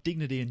of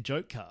dignity and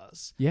joke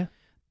cars,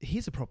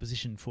 here's a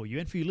proposition for you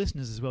and for your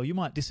listeners as well. You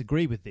might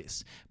disagree with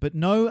this, but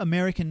no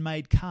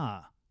American-made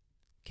car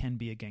can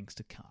be a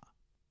gangster car.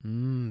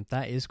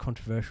 That is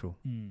controversial.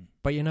 Mm.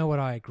 But you know what?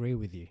 I agree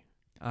with you.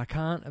 I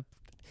can't.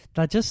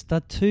 They're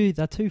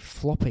too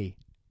floppy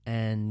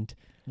and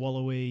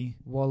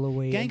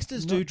wallowy.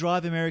 Gangsters do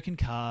drive American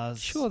cars.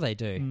 Sure, they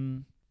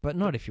do. But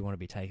not if you want to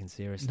be taken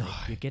seriously. No.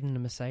 You're getting a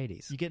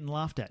Mercedes. You're getting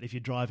laughed at if you're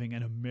driving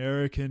an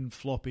American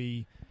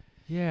floppy.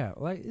 Yeah,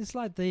 like it's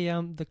like the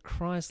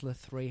Chrysler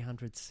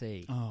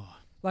 300C. Oh,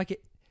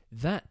 like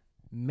that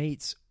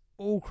meets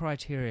all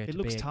criteria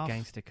to be a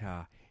gangster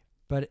car,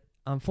 but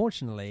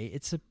unfortunately,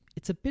 it's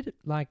a bit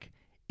like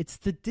it's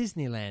the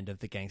Disneyland of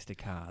the gangster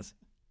cars.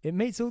 It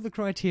meets all the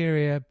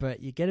criteria,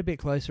 but you get a bit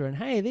closer, and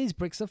hey, these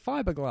bricks are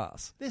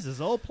fiberglass. This is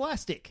all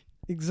plastic.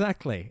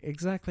 Exactly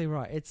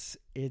right. It's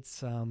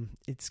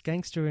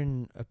gangster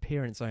in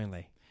appearance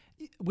only.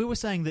 We were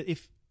saying that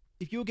if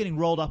you were getting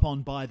rolled up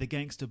on by the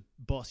gangster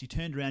boss, you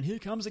turned around, here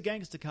comes a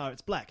gangster car,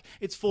 it's black,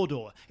 it's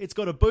four-door, it's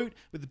got a boot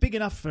with big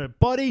enough for a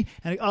body,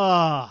 and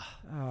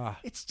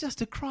it's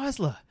just a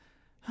Chrysler.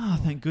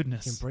 Thank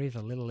goodness. You can breathe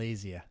a little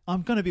easier.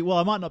 I'm going to be,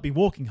 I might not be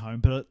walking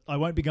home, but I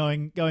won't be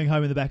going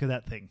home in the back of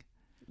that thing.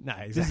 No,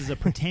 exactly. This is a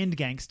pretend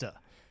gangster.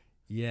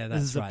 Yeah, that's right.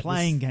 This is a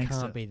playing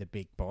gangster. Can't be the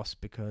big boss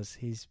because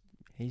he's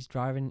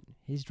driving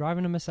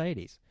a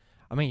Mercedes.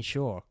 I mean,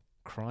 sure,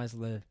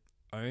 Chrysler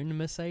own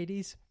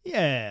Mercedes.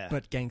 Yeah.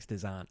 But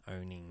gangsters aren't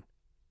owning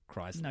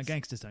Chrysler. No,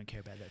 gangsters don't care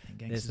about that thing.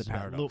 There's Gangsters the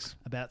paradox. about look,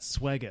 about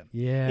swagger.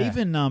 Yeah.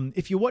 Even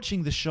if you're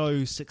watching the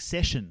show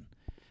Succession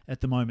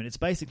at the moment, it's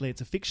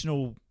a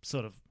fictional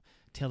sort of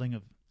telling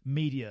of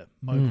media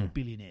mogul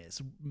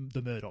billionaires,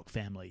 the Murdoch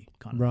family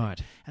kind of right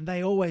thing. And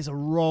they always are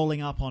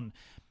rolling up on,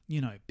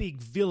 big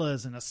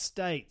villas and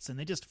estates, and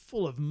they're just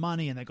full of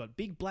money, and they've got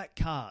big black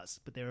cars,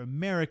 but they're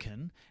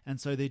American, and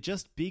so they're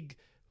just big,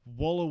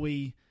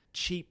 wallowy,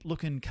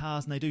 cheap-looking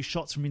cars, and they do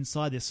shots from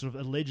inside this sort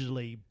of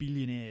allegedly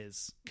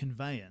billionaires'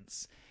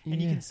 conveyance.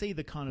 And you can see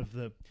the kind of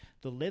the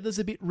leather's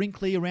a bit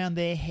wrinkly around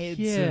their heads,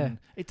 and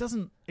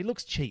it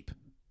looks cheap.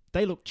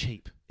 They look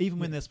cheap, even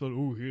when they're supposed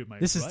to, here, mate.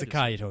 This is the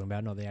car you're talking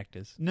about, not the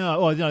actors.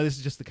 No, this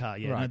is just the car,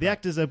 yeah. Right, no, the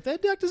actors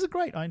are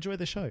great. I enjoy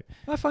the show.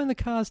 I find the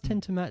cars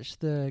tend to match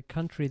the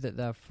country that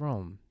they're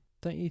from.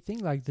 Don't you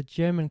think? Like, the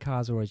German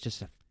cars are always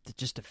just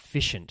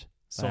efficient.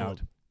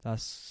 Solid. They're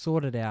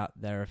sorted out,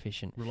 they're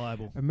efficient.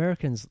 Reliable.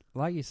 Americans,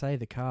 like you say,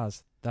 the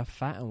cars, they're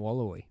fat and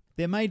wallowy.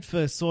 They're made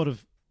for sort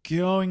of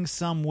going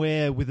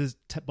somewhere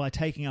by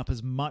taking up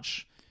as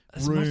much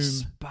room, much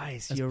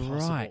space. You're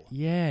possible. Right.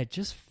 Yeah,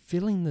 just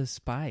filling the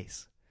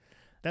space.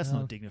 That's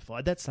not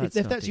dignified. If that's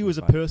dignified. You as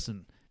a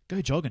person,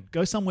 go jogging.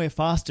 Go somewhere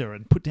faster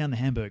and put down the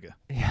hamburger.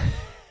 Yeah.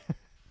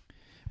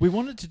 We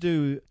wanted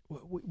to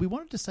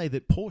say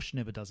that Porsche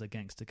never does a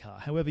gangster car.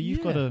 However,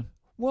 you've got a...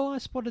 Well, I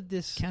spotted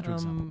this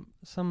counterexample.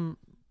 Some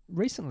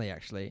recently,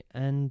 actually.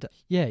 And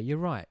yeah, you're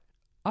right.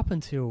 Up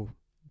until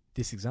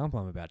this example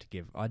I'm about to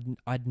give,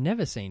 I'd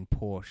never seen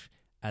Porsche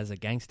as a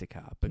gangster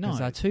car because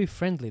they're too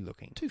friendly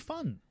looking. Too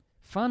fun.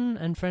 Fun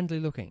and friendly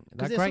looking.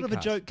 Because they're sort of a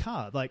joke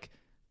car. Like,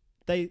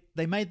 they've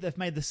made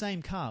the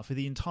same car for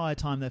the entire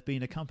time they've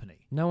been a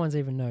company. No one's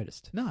even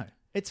noticed. No.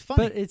 It's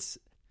funny.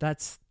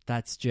 But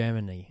that's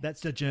Germany.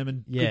 That's the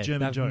German, good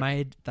German joke.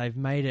 They've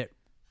made it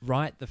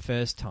right the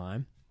first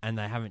time, and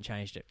they haven't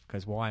changed it,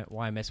 because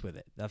why mess with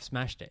it? They've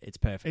smashed it. It's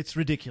perfect. It's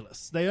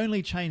ridiculous. They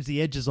only change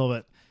the edges of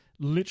it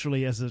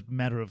literally as a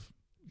matter of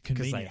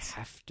convenience. Because they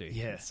have to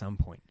at some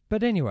point.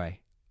 But anyway,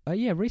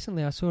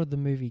 recently I saw the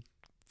movie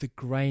The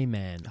Grey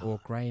Man, or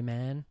Grey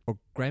Man, or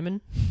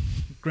Greyman.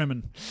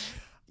 Greyman.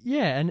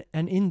 Yeah,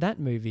 and in that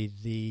movie,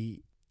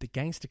 the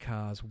gangster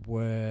cars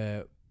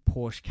were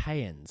Porsche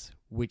Cayennes,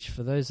 which,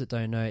 for those that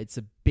don't know, it's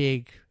a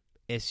big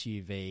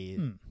SUV.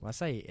 Well, I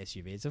say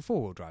SUV, it's a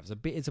four-wheel drive.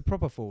 It's a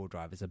proper four-wheel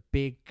drive. It's a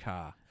big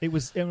car.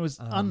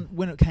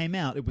 When it came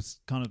out, it was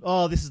kind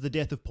of, this is the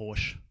death of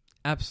Porsche.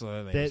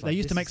 Absolutely. They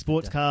used to make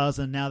sports cars,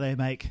 and now they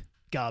make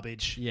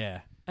garbage.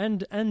 Yeah,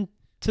 and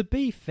to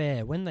be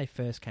fair, when they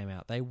first came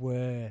out, they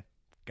were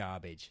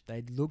garbage.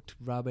 They looked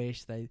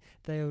rubbish. They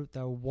were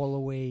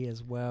wallowy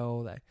as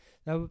well.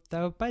 They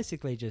were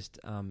basically just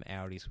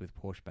Audis with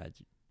Porsche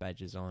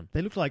badges on.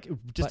 They looked like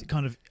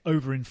kind of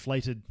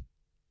overinflated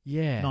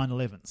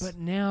 911s. But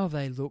now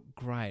they look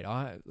great.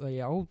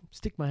 I'll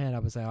stick my hand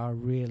up and say I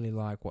really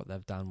like what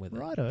they've done with it.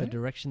 Righto. The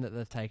direction that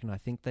they've taken, I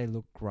think they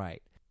look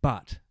great.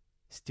 But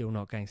still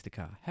not gangster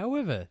car.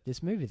 However,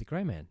 this movie, The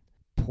Grey Man,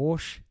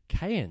 Porsche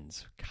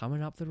Cayennes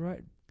coming up the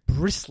road,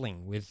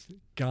 bristling with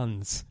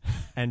guns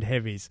and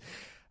heavies.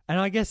 And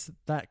I guess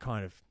that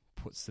kind of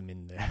puts them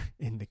in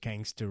the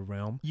gangster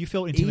realm. You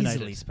felt intimidated.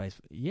 Easily space.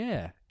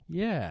 Yeah.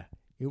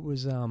 It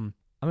was. I mean,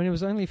 it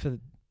was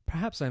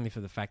perhaps only for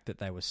the fact that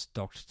they were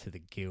stocked to the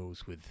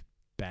gills with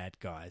bad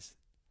guys,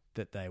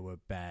 that they were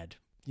bad.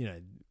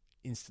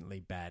 Instantly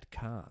bad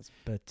cars.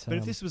 But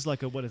if this was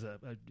like a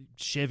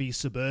Chevy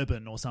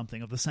Suburban or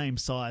something of the same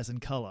size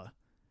and colour,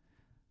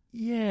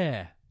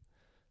 yeah.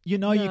 You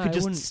could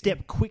just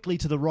step quickly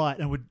to the right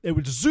and it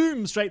would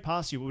zoom straight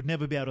past you. It would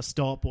never be able to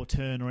stop or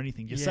turn or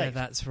anything. You're safe.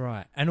 That's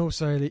right. And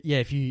also,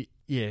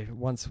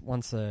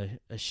 once a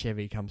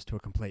Chevy comes to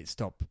a complete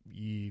stop,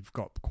 you've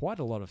got quite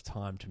a lot of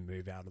time to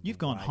move out of the You've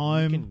gone way.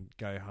 home. You can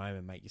go home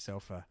and make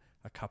yourself a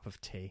cup of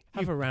tea.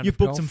 Have a round You've of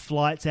booked golf. some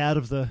flights out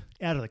of the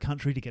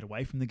country to get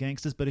away from the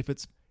gangsters, but if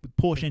it's with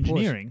Porsche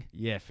engineering...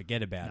 Yeah,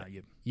 forget about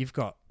it. You've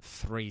got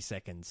 3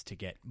 seconds to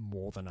get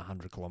more than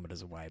 100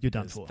 kilometres away. You're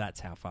done for. That's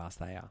how fast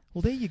they are.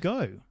 Well, there you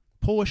go.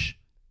 Porsche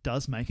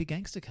does make a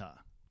gangster car.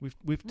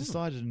 We've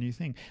decided a new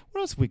thing.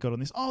 What else have we got on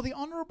this? Oh, the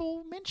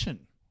honourable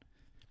mention.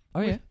 Oh,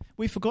 yeah?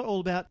 We forgot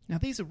all about... Now,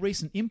 these are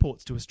recent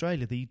imports to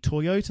Australia. The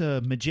Toyota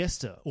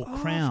Majesta or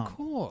Crown. Of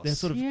course. They're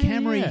sort of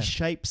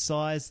Camry-shaped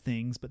size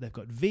things, but they've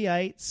got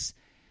V8s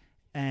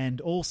and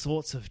all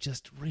sorts of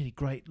just really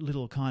great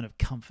little kind of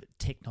comfort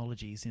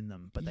technologies in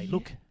them. But they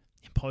look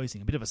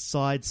imposing. A bit of a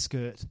side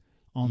skirt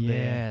on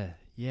there.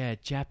 Yeah,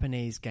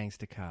 Japanese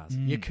gangster cars.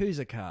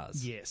 Yakuza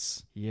cars.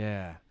 Yes.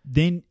 Yeah.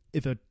 Then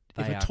if a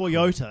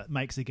Toyota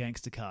makes a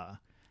gangster car,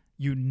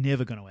 you're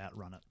never going to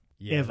outrun it.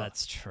 Yeah, ever.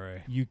 That's true.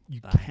 You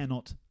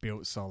cannot...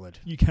 Built solid.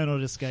 You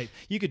cannot escape.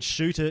 You could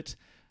shoot it,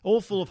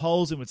 all full of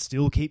holes, and it would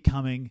still keep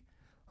coming.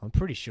 I'm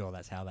pretty sure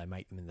that's how they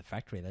make them in the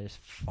factory. They just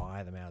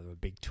fire them out of a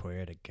big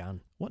Toyota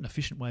gun. What an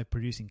efficient way of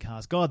producing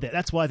cars. God,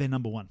 that's why they're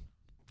number one.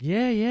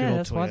 Yeah.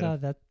 That's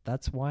Toyota.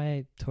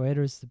 why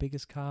Toyota is the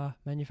biggest car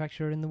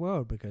manufacturer in the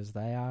world, because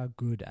they are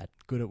good at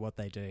what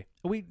they do.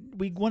 We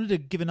wanted to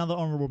give another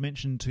honourable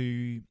mention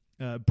to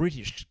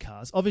British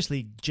cars.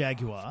 Obviously,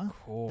 Jaguar. Of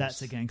course.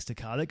 That's a gangster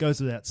car. That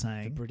goes without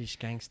saying. The British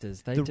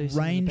gangsters. They the do some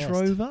Range of the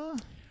best. Rover.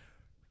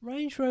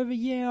 Range Rover,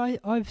 yeah,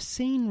 I've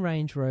seen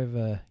Range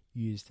Rover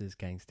used as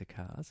gangster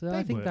cars. So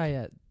I think work.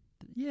 they,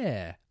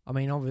 yeah. I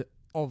mean,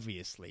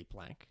 obviously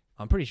black.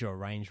 I'm pretty sure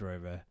Range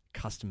Rover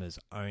customers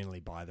only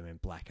buy them in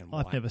black and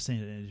white. I've never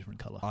seen it in a different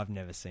colour. I've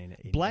never seen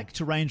it in black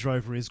to Range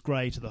Rover is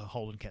grey to the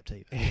Holden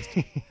Captiva.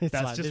 That's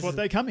like, just what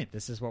they come in.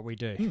 This is what we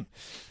do.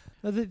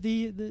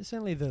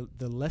 Certainly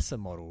the lesser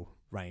model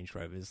Range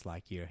Rovers,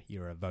 like your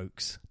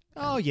Evoques.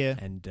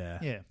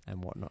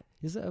 And whatnot.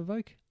 Is it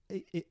Evoque?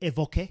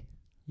 Evoque.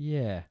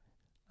 Yeah.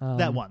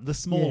 That one, the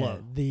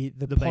smaller, the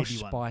Posh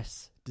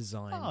Spice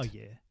designed. Oh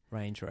yeah.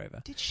 Range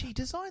Rover. Did she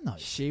design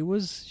those? She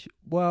was...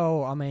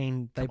 Well, I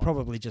mean, they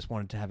probably just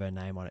wanted to have her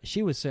name on it.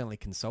 She was certainly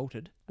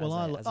consulted. Well,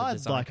 I like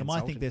them. I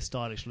think they're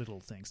stylish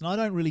little things. And I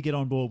don't really get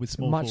on board with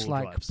small much four-wheel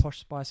like drives. Posh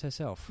Spice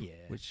herself. Yeah.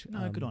 Which,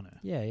 good on her.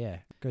 Yeah.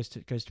 Goes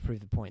to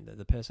prove the point that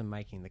the person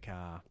making the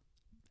car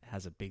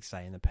has a big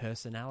say in the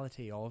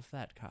personality of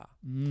that car.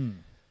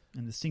 And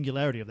the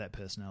singularity of that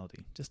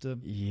personality. Just a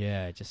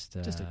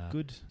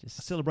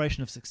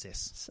celebration of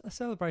success. A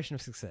celebration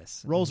of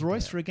success.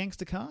 Rolls-Royce for a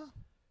gangster car?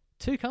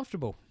 Too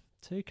comfortable.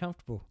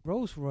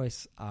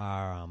 Rolls-Royce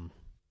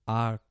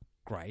are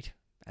great,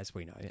 as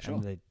we know. Sure.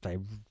 And they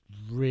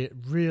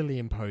really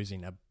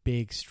imposing a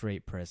big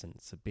street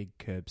presence, a big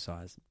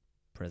curbside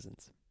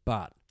presence.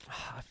 But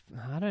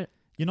I don't...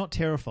 You're not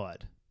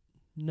terrified?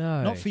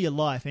 No. Not for your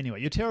life, anyway.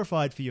 You're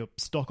terrified for your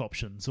stock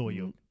options or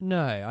your...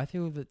 No, I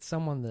feel that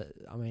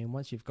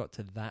once you've got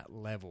to that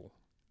level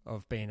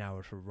of being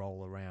able to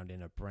roll around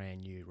in a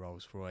brand new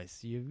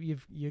Rolls-Royce,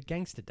 your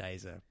gangster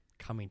days are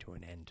coming to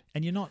an end.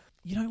 And you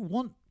don't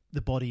want the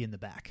body in the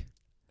back.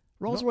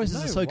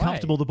 Rolls-Royces are so way.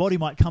 comfortable, the body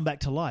might come back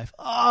to life.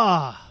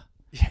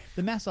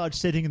 The massage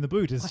setting in the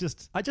boot is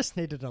just... I just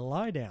needed a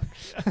lie down.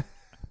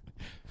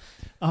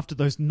 After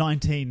those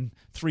 19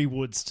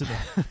 3-woods to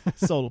the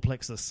solar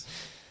plexus.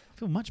 I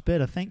feel much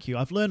better, thank you.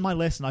 I've learned my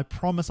lesson. I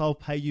promise I'll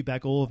pay you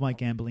back all of my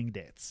gambling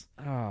debts.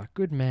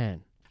 Good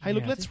man. Hey,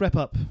 look, let's wrap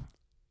up.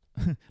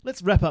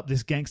 Let's wrap up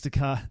this gangster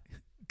car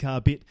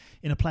bit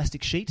in a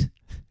plastic sheet.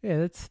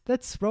 Yeah,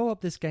 let's roll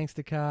up this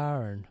gangster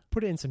car and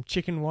put it in some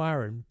chicken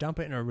wire and dump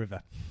it in a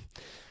river.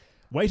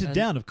 Weighted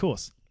down, of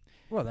course.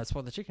 Well, that's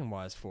what the chicken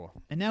wire's for.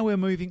 And now we're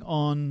moving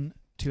on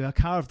to our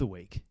car of the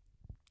week,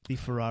 the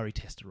Ferrari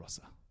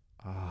Testarossa.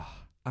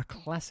 A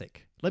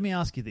classic. Let me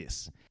ask you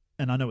this,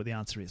 and I know what the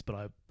answer is,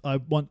 but I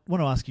want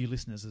to ask you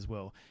listeners as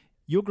well.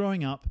 You're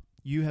growing up,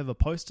 you have a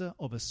poster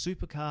of a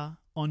supercar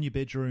on your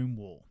bedroom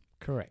wall.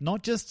 Correct.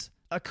 Not just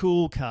a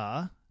cool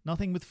car,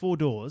 nothing with 4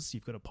 doors.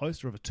 You've got a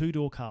poster of a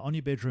 2-door car on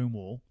your bedroom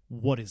wall.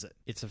 What is it?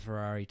 It's a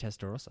Ferrari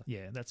Testarossa.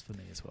 Yeah, that's for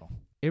me as well.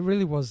 It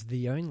really was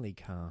the only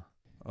car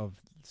of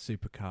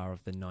supercar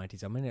of the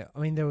 90s. I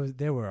mean,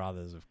 there were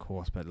others, of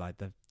course, but like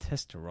the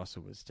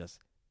Testarossa was just,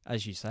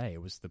 as you say,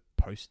 it was the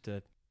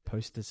poster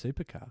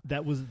supercar.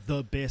 That was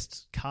the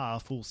best car,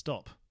 full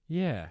stop.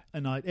 Yeah.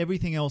 And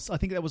everything else, I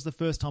think that was the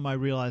first time I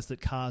realised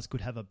that cars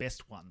could have a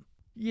best one.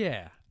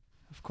 Yeah.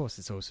 of course,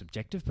 it's all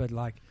subjective, but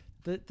like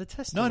the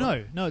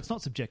Testarossa. No, it's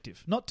not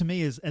subjective. Not to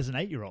me as an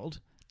 8-year-old.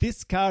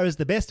 This car is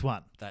the best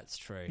one. That's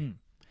true.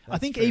 I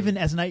think even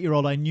as an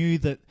 8-year-old, I knew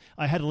that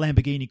I had a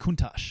Lamborghini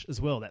Countach as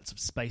well. That's a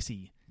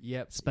spacey,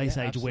 space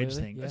age wedge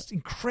thing. Yep. It's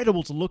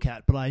incredible to look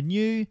at, but I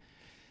knew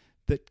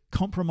that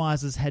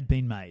compromises had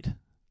been made.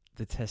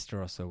 The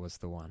Testarossa was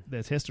the one. The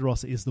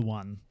Testarossa is the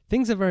one.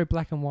 Things are very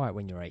black and white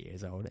when you're 8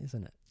 years old,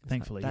 isn't it?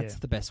 Thankfully, that's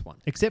the best one.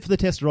 Except for the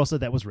Testarossa,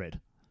 that was red.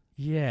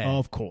 Yeah,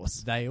 of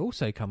course. They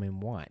also come in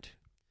white.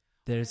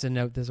 There's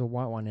a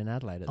white one in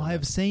Adelaide. I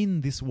have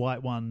seen this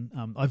white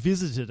one. I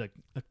visited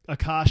a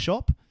car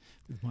shop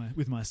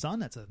with my son.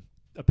 That's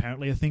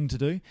apparently a thing to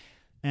do.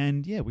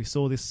 And yeah, we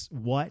saw this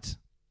white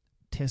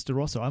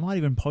Testarossa. I might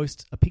even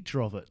post a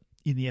picture of it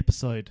in the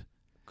episode.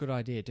 Good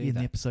idea. The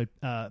episode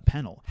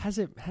panel. Has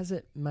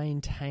it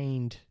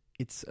maintained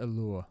its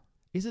allure?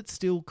 Is it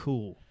still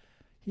cool?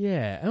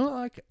 Yeah, and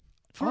like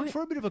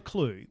for a bit of a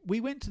clue, we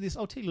went to this.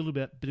 I'll tell you a little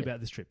bit about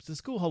this trip. It's the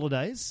school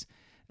holidays.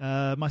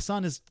 My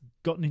son has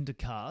gotten into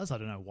cars. I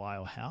don't know why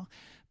or how,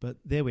 but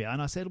there we are.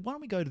 And I said, why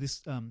don't we go to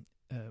this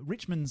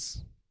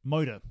Richmond's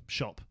motor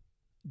shop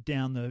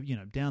down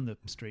the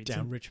street,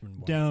 down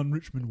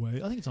Richmond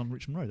Way. I think it's on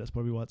Richmond Road. That's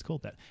probably why it's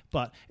called that.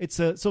 But it's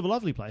a sort of a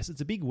lovely place.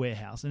 It's a big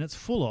warehouse, and it's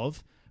full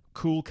of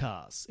cool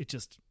cars. It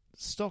just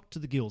stocked to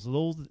the gills with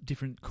all the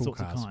different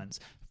sorts of kinds,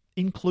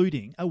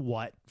 including a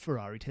white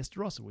Ferrari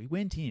Testarossa. We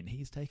went in.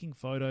 He's taking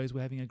photos.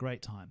 We're having a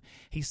great time.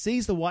 He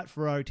sees the white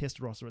Ferrari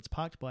Testarossa. It's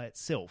parked by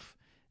itself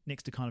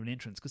next to kind of an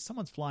entrance because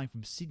someone's flying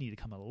from Sydney to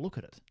come and look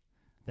at it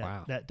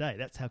that day.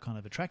 That's how kind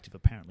of attractive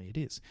apparently it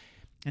is.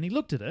 And he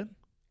looked at it,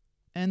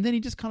 and then he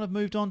just kind of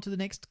moved on to the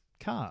next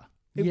car.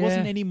 It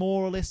wasn't any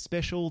more or less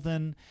special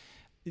than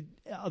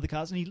other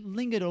cars, and he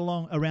lingered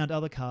around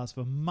other cars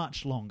for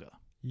much longer.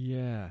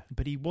 Yeah.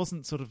 But he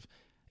wasn't sort of...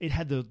 It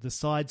had the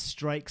side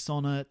strakes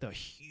on it, the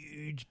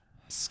huge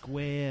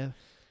square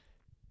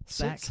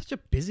back. It's such a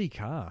busy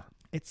car.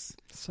 It's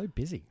so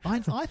busy. I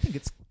think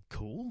it's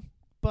cool,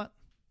 but...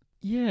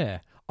 Yeah.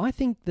 I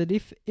think that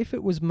if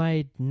it was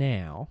made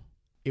now,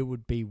 it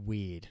would be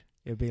weird.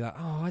 It would be like,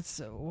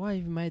 why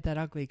have you made that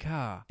ugly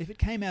car? If it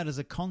came out as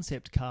a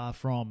concept car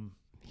from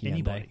Hyundai.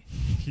 Anybody,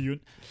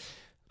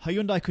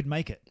 Hyundai could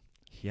make it.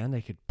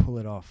 Hyundai could pull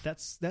it off.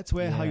 That's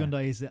where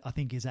Hyundai is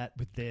at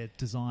with their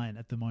design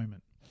at the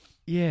moment.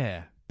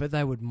 Yeah, but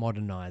they would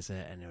modernize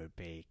it and it would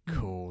be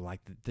cool.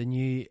 Like the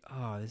new...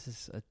 Oh, this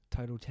is a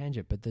total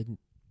tangent, but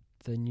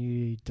the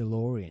new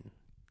DeLorean.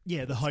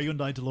 Yeah, the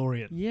Hyundai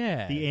DeLorean.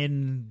 Yeah. The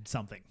N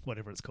something,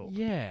 whatever it's called.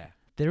 Yeah.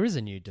 There is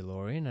a new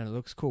DeLorean and it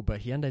looks cool,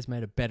 but Hyundai's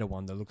made a better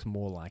one that looks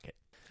more like it.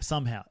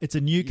 Somehow. It's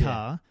a new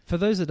car. For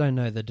those that don't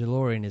know, the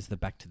DeLorean is the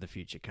Back to the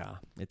Future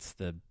car. It's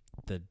the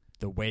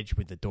wedge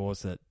with the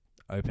doors that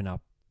open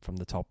up from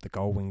the top, the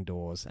gull-wing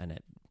doors, and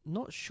it...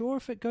 Not sure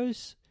if it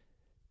goes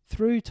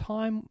through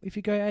time if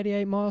you go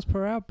 88 miles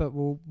per hour, but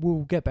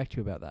we'll get back to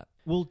you about that.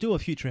 We'll do a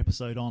future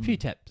episode on...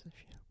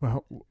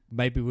 Well,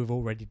 maybe we've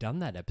already done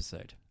that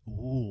episode.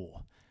 Ooh.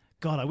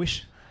 God, I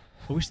wish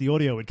the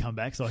audio would come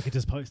back so I could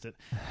just post it.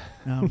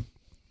 The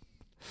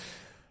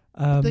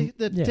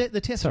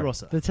Testarossa.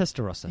 Sorry, the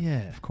Testarossa.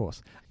 Yeah. Of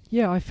course.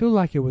 Yeah, I feel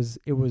like it was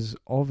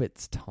of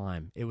its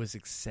time. It was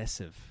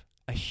excessive.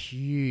 A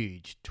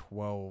huge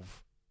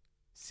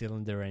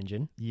 12-cylinder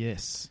engine.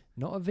 Yes.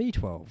 Not a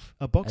V12.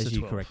 A boxer 12. As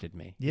you corrected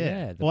me.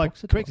 Yeah. Well, I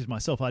corrected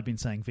myself. I'd been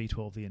saying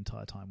V12 the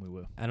entire time we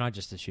were... And I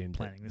just assumed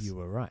planning that this. You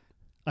were right.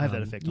 I have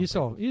that effect. You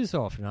so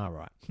often are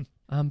right.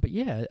 But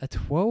yeah, a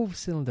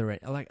 12-cylinder,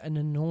 like an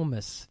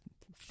enormous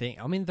thing.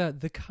 I mean,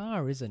 the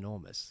car is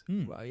enormous.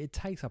 Well, it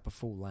takes up a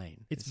full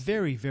lane. It's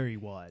very, very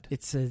wide.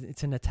 It's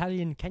an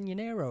Italian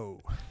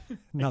Cannonero.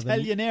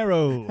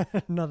 Italianero.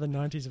 Another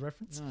 90s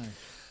reference. No.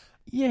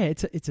 Yeah,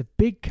 it's a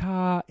big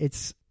car.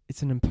 It's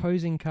an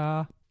imposing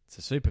car. It's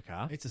a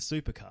supercar. It's a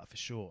supercar for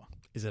sure.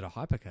 Is it a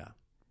hypercar?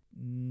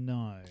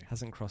 No.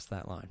 Hasn't crossed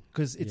that line.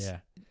 Because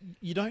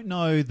you don't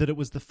know that it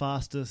was the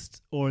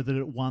fastest or that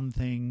it won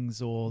things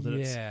or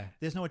that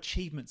there's no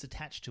achievements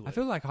attached to it. I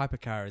feel like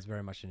hypercar is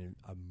very much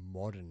a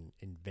modern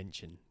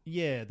invention.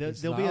 Yeah, there'll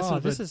like, be a sort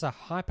of... This is a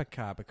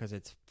hypercar because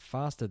it's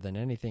faster than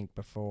anything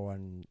before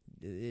and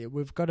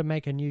we've got to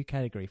make a new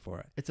category for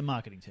it. It's a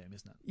marketing term,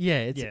 isn't it?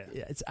 Yeah,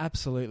 it's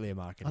absolutely a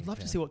marketing term. I'd love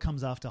to see what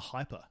comes after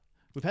hyper.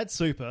 We've had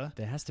super.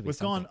 There has to be We've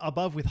something. gone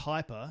above with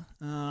hyper.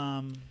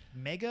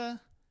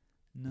 Mega...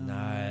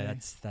 No,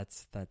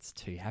 that's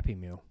too Happy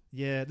Meal.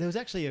 Yeah, there was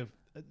actually a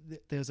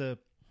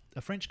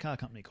French car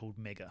company called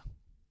Mega.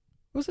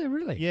 Was there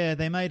really? Yeah,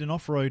 they made an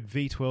off-road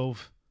V12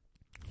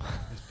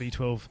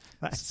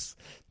 That's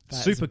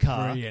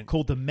supercar brilliant.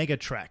 called the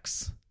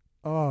Megatrax.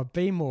 Oh,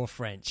 be more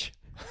French.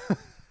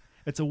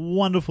 It's a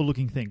wonderful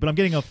looking thing, but I'm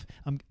getting off.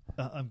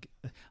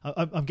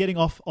 I'm getting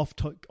off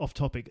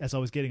topic as I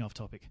was getting off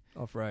topic.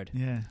 Off road.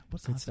 Yeah,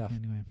 what's good hypercar stuff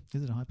anyway?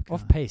 Is it a hypercar?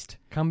 Off piste.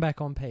 Come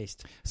back on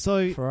piste.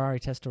 So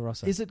Ferrari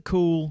Testarossa. Is it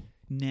cool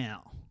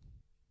now?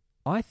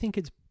 I think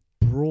it's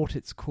brought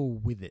its cool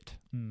with it.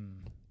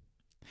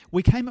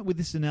 We came up with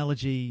this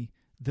analogy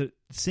that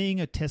seeing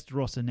a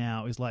Testarossa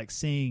now is like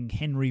seeing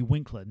Henry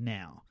Winkler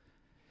now.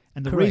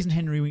 And the Correct. reason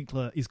Henry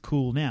Winkler is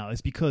cool now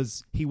is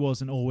because he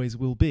was and always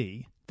will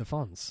be The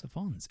Fonz. the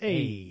Fonz.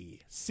 Hey,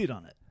 sit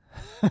on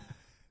it.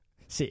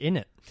 Sit in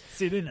it.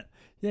 Sit in it.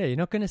 Yeah, you're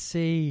not going to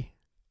see...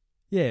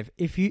 Yeah,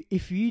 if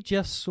you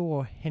just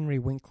saw Henry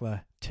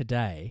Winkler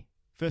today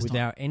First time.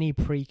 without any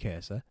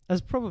precursor,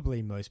 as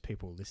probably most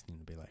people listening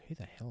will be like, who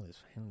the hell is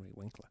Henry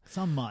Winkler?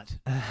 Some might.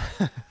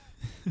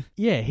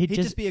 Yeah, He'd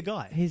just be a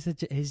guy. He's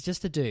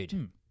just a dude.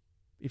 Hmm.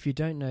 If you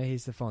don't know,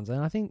 he's the Fonz. And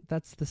I think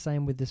that's the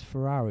same with this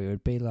Ferrari. It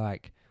would be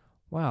like,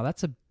 wow,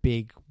 that's a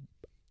big,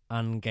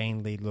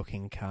 ungainly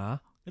looking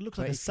car. It looks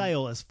But like a if you-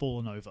 sail has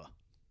fallen over.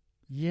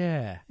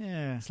 Yeah.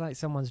 Yeah. It's like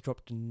someone's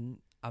dropped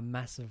a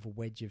massive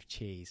wedge of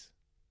cheese.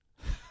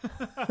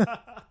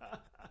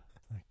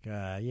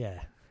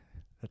 Yeah,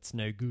 that's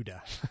no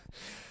gooder.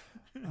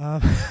 Yeah.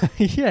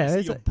 So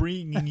it's you're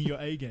bringing your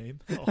A game.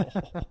 Oh.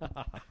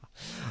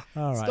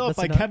 all right. Stop, that's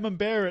I enough-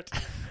 camembert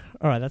it.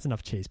 All right, that's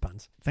enough cheese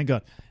puns. Thank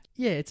God.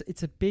 Yeah,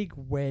 it's a big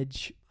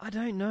wedge. I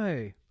don't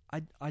know.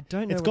 I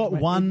don't know. It's what got to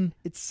make- one-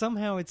 It's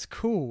somehow it's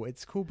cool.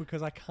 It's cool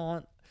because I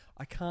can't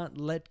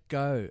let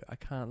go. I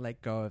can't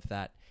let go of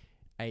that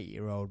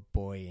 8-year-old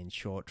boy in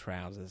short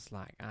trousers.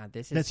 Like,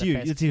 this is That's the you.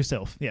 best. It's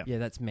yourself. Yeah. Yeah,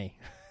 that's me.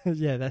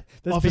 Yeah, that's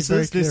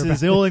Officers, this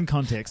is all in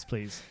context,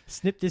 please.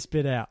 Snip this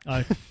bit out.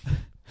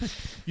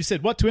 You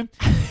said what to him?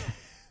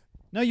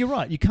 No, you're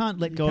right. You can't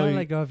let go. You can't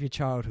let go of your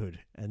childhood,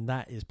 and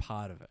that is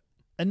part of it.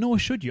 And nor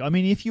should you. I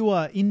mean, if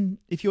you're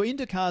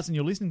into cars and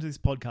you're listening to this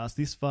podcast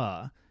this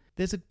far,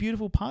 there's a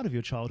beautiful part of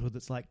your childhood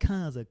that's like,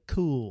 cars are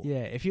cool.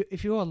 Yeah,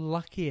 if you're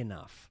lucky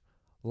enough,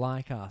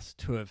 like us,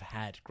 to have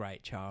had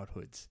great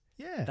childhoods,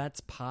 Yeah.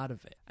 that's part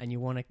of it, and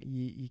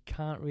you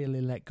can't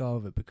really let go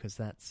of it because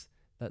that's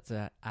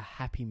a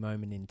happy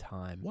moment in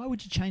time. Why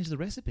would you change the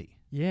recipe?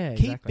 Yeah,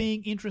 Keep exactly.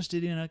 being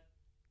interested in a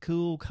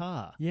cool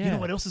car. Yeah. You know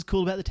what else is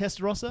cool about the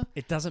Testarossa?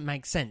 It doesn't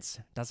make sense.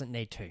 Doesn't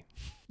need to.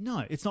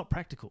 No, it's not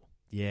practical.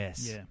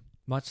 Yes. Yeah.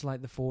 Much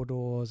like the 4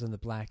 doors and the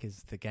black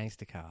is the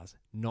gangster cars,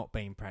 not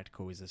being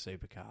practical is a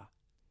supercar.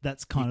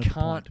 That's kind You of the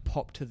can't point.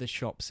 pop to the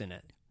shops in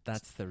it.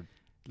 That's the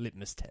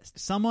litmus test.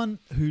 Someone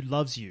who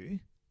loves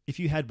you, if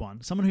you had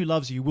one, someone who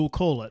loves you will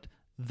call it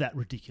that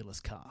ridiculous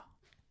car.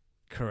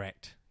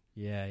 Correct.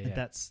 Yeah, yeah. And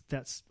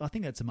that's I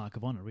think that's a mark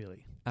of honor,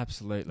 really.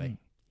 Absolutely.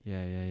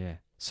 Yeah.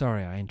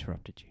 Sorry, I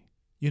interrupted you.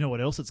 You know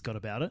what else it's got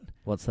about it?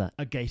 What's that?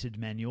 A gated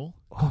manual.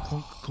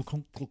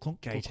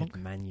 Gated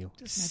manual.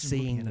 Just imagine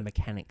Seeing looking at the it.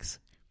 mechanics.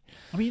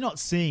 I mean, you're not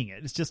seeing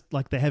it. It's just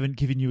like they haven't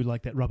given you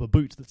like that rubber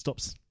boot that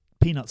stops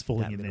peanuts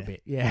falling That in little there.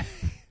 bit. Yeah.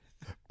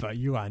 But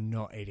you are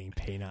not eating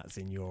peanuts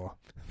in your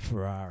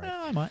Ferrari.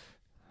 I might.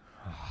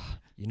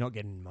 You're not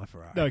getting in my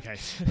Ferrari. Okay.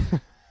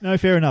 No,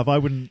 fair enough. I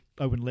wouldn't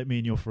let me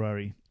in your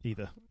Ferrari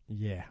either.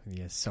 Yeah,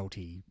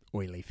 salty,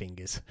 oily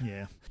fingers.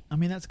 Yeah. I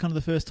mean, that's kind of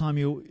the first time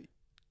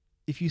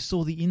if you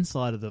saw the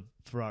inside of the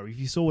Ferrari, if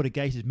you saw what a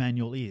gated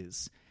manual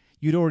is,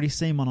 you'd already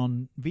seen one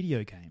on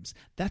video games.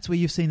 That's where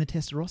you've seen the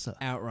Testarossa.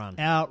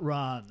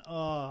 Outrun.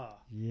 Oh.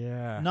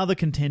 Yeah. Another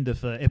contender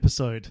for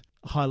episode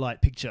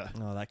highlight picture.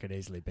 Oh, that could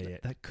easily be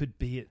it. That could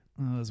be it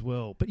as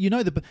well. But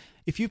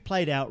if you've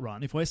played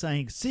Outrun, if we're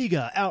saying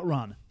Sega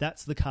Outrun,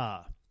 that's the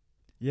car.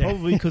 Yeah.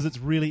 Probably because it's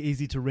really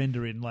easy to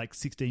render in like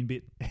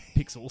 16-bit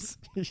pixels.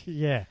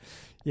 Yeah,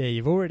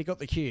 you've already got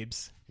the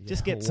cubes.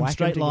 Just Yeah, get some whack 'em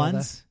straight together.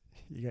 lines.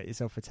 You got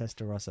yourself a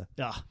Testarossa.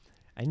 Ah,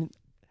 And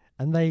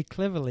they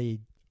cleverly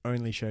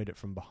only showed it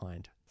from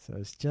behind. So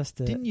it's just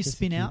didn't you just a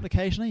spin out cube.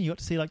 occasionally? You got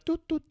to see like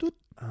doot doot doot.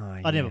 Oh,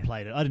 I never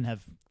played it. I didn't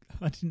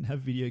have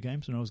video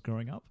games when I was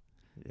growing up.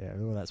 Yeah,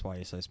 well, that's why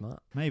you're so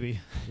smart. Maybe.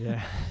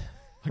 Yeah.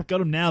 I got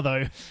them now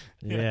though.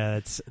 Yeah,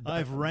 it's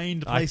I've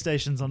rained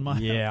PlayStations on my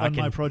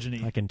my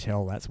progeny. I can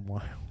tell that's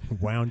why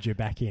wound you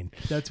back in.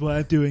 That's why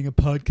I'm doing a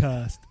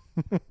podcast.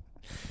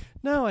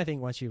 No, I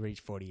think once you reach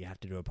 40, you have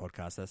to do a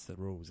podcast. That's the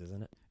rules,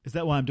 isn't it? Is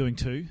that why I'm doing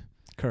 2?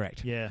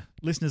 Correct. Yeah.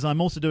 Listeners,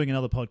 I'm also doing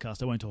another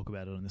podcast. I won't talk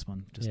about it on this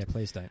one. Yeah,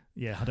 please don't.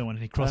 Yeah, I don't want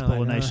any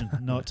cross-pollination.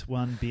 Not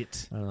one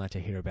bit. I don't like to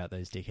hear about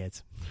those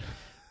dickheads.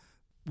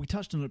 We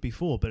touched on it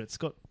before, but it's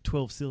got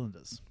 12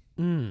 cylinders.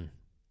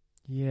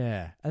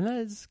 Yeah. And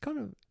that's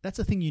That's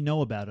a thing you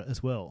know about it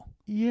as well.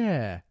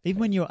 yeah. Even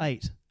when you're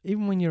 8,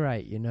 Even when you're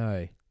 8, you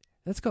know.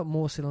 That's got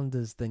more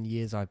cylinders than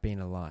years I've been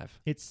alive.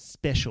 it's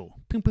special.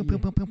 Pew, pew, pew,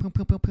 pew, pew, pew,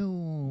 pew, pew,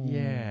 pew.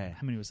 Yeah.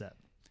 How many was that?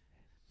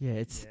 Yeah,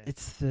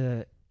 it's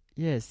the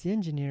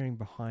engineering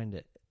behind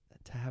it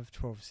to have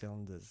 12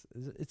 cylinders.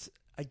 It's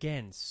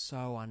again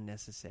so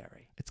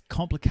unnecessary. It's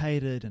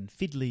complicated and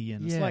fiddly,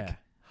 and it's like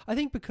I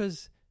think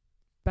because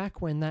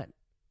back when that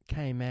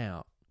came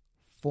out,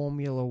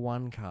 Formula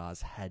 1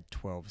 cars had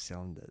 12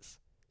 cylinders.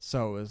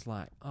 So it was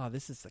like, oh,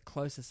 this is the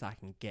closest I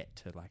can get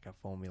to like a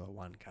Formula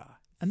 1 car.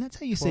 and that's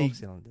how you 12 see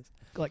cylinders.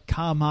 like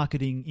car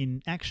marketing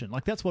in action.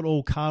 Like that's what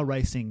all car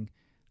racing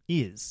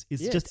is.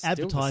 It's Yeah, just it's still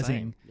the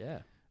advertising same. Yeah.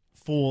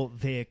 for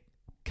their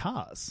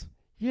cars.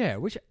 Yeah,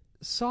 which,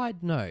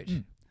 side note,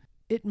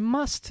 it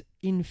must,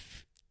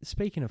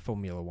 speaking of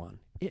Formula 1,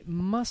 it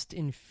must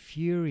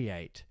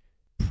infuriate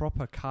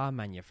proper car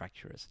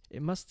manufacturers.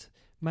 It must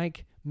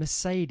make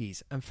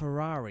Mercedes and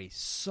Ferrari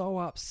so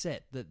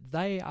upset that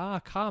they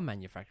are car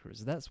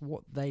manufacturers. That's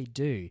what they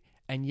do.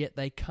 And yet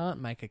they can't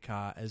make a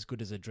car as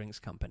good as a drinks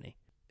company.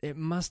 It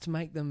must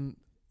make them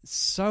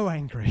so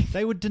angry.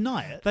 They would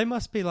deny it. They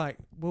must be like,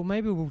 well,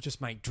 maybe we'll just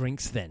make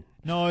drinks then.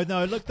 No,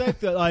 look,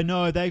 I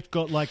know they've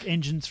got like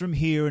engines from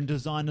here and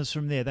designers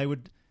from there. They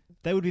would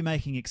be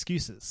making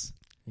excuses.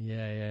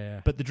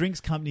 Yeah. But the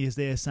drinks company is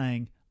there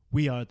saying,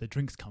 we are the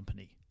drinks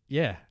company.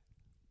 Yeah.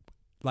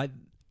 Like,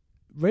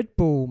 Red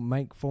Bull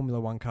make Formula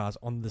One cars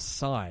on the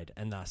side,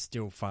 and they're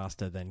still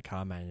faster than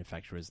car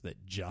manufacturers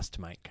that just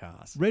make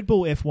cars. Red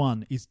Bull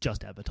F1 is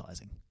just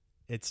advertising.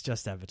 It's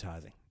just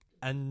advertising.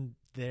 And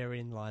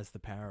therein lies the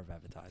power of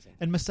advertising.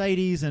 And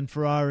Mercedes and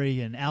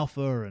Ferrari and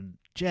Alfa and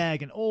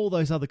Jag and all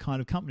those other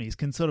kind of companies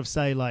can sort of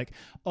say like,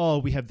 oh,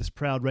 we have this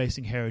proud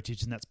racing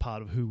heritage and that's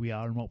part of who we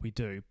are and what we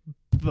do.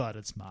 But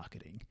it's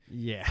marketing.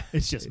 Yeah.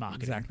 It's just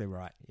marketing. Exactly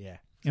right. Yeah.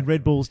 And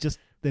Red Bull's just,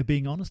 they're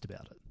being honest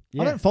about it.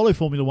 Yeah. I don't follow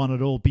Formula One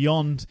at all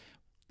beyond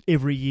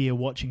every year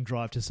watching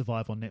Drive to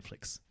Survive on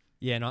Netflix.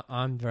 Yeah, and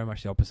I'm very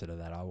much the opposite of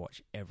that. I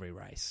watch every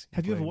race.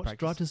 Have you ever watched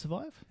Drive to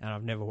Survive? And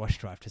I've never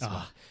watched Drive to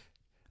Survive.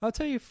 I'll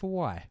tell you for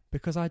why.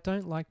 Because I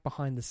don't like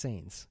behind the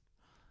scenes.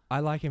 I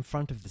like in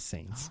front of the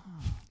scenes.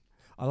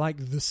 I like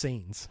the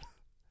scenes.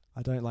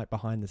 I don't like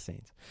behind the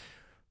scenes.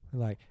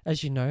 Like,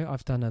 as you know,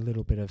 I've done a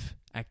little bit of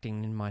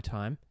acting in my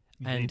time.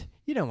 Indeed. And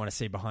you don't want to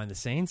see behind the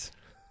scenes.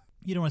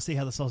 You don't want to see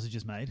how the sausage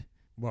is made.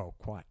 Well,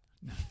 quite.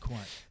 No,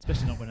 quite.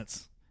 Especially not when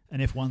it's an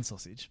F1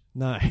 sausage.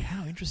 No.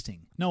 How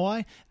interesting. No,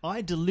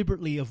 I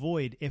deliberately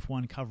avoid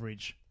F1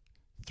 coverage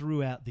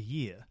throughout the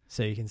year.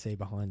 So you can see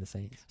behind the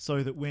scenes.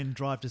 So that when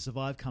Drive to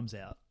Survive comes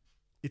out,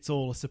 it's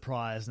all a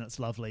surprise and it's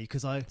lovely.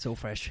 Because It's all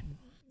fresh.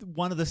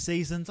 One of the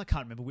seasons, I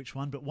can't remember which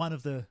one, but one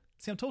of the...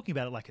 See, I'm talking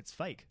about it like it's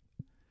fake.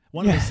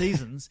 One of the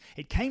seasons,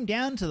 it came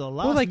down to the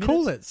last Well, they minute.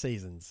 call it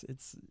seasons.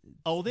 It's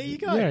Oh, there you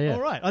go. Yeah.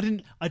 All right.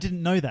 I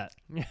didn't know that.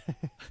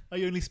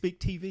 I only speak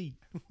TV.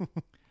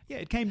 Yeah,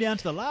 it came down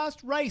to the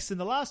last race and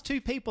the last two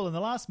people in the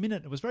last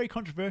minute. It was very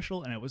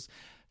controversial, and it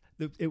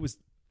was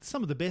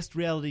some of the best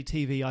reality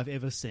TV I've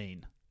ever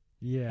seen.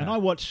 Yeah. And I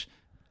watch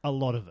a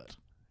lot of it.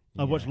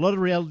 I watch a lot of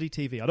reality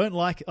TV. I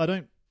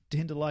don't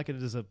tend to like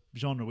it as a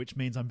genre, which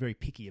means I'm very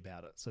picky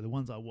about it. So the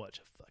ones I watch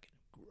are fucking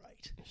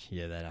great.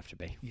 Yeah, they'd have to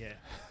be. Yeah.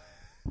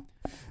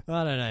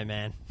 I don't know,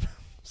 man. I've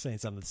seen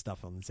some of the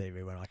stuff on the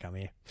TV when I come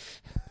here.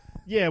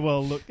 Yeah,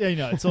 well, look,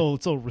 it's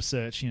all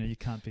research. You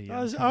can't be.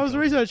 I was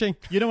researching.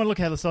 You don't want to look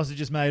how the sausage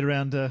is made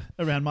around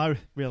my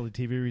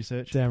reality TV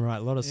research. Damn right,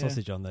 a lot of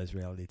sausage on those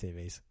reality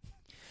TVs.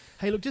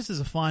 Hey, look, just as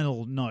a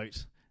final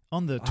note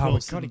on the 12.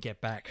 We've got to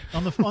get back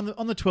on the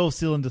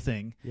 12-cylinder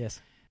thing.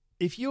 Yes.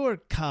 If you're a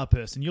car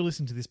person, you're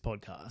listening to this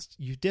podcast,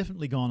 you've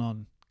definitely gone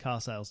on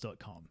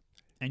carsales.com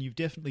and you've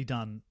definitely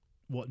done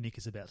what Nick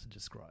is about to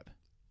describe.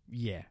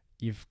 Yeah.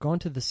 You've gone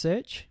to the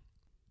search,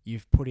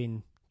 you've put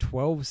in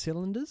 12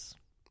 cylinders.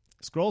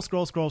 Scroll.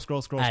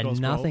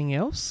 And nothing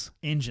else.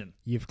 Engine.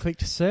 You've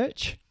clicked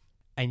search,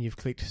 and you've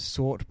clicked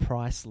sort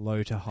price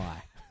low to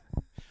high.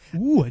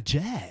 Ooh, a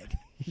Jag.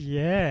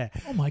 Yeah.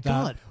 Oh, my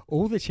God.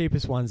 All the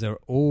cheapest ones are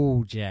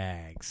all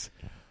Jags.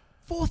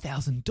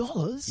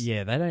 $4,000?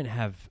 Yeah, they don't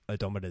have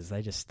odometers.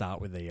 They just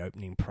start with the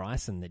opening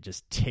price, and it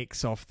just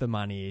ticks off the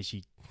money as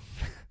you...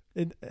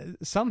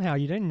 somehow,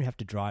 you don't even have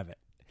to drive it.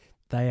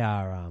 They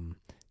are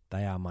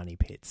money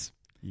pits.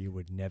 You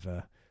would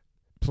never...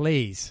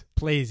 Please,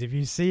 if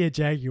you see a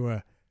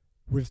Jaguar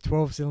with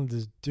 12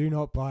 cylinders, do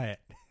not buy it.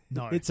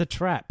 No. It's a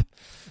trap.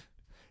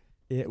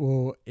 It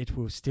will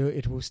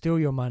steal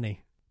your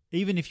money.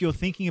 Even if you're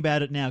thinking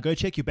about it now, go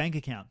check your bank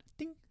account.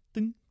 Ding,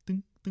 ding,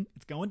 ding, ding.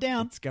 It's going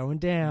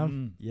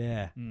down.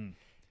 Yeah.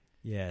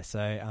 Yeah, so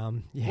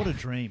yeah. What a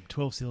dream.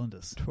 12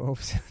 cylinders.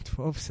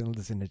 12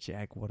 cylinders in a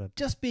Jag.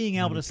 Just being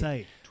able to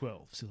say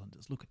 12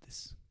 cylinders. Look at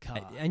this car.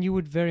 And you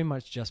would very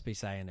much just be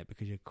saying it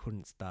because you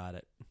couldn't start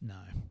it. No.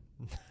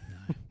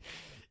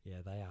 Yeah,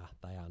 they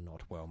are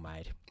not well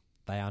made.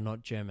 They are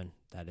not German.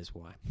 That is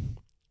why.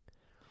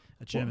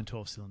 A German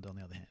 12 cylinder, on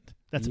the other hand.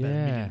 That's about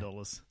 $1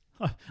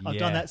 million. I've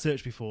done that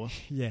search before.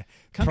 Yeah.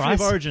 Country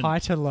Price, of origin. high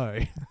to low.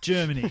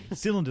 Germany.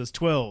 Cylinders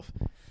 12.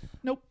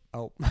 Nope.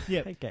 Oh.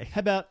 Yeah. Okay. How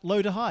about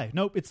low to high?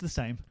 Nope, it's the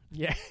same.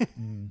 Yeah.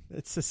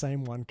 It's the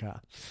same one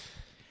car.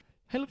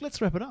 Hey, look,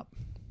 let's wrap it up.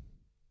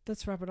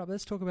 Let's wrap it up.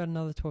 Let's talk about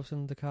another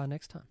 12-cylinder car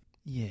next time.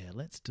 Yeah,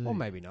 let's do. Or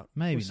maybe not.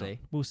 Maybe we'll not. See.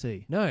 We'll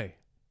see. No.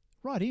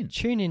 Right in.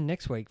 Tune in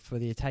next week for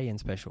the Italian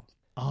special.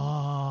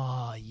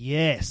 Ah,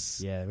 yes.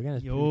 Yeah, we're going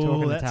to be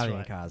talking Italian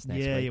right. cars next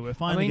week. Yeah, we're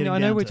finally getting I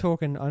know down we're to...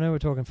 talking. I know we're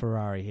talking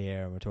Ferrari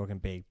here, and we're talking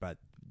big, but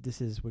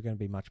we're going to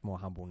be much more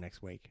humble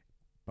next week.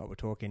 But we're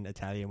talking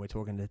Italian. We're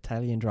talking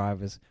Italian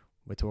drivers.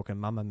 We're talking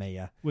Mamma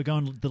Mia. We're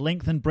going the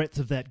length and breadth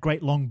of that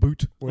great long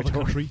boot of a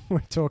country. We're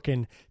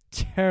talking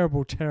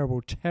terrible,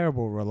 terrible,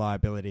 terrible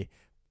reliability,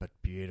 but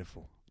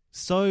beautiful.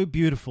 So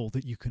beautiful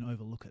that you can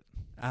overlook it.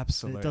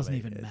 Absolutely, it doesn't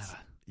even matter.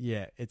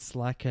 Yeah, it's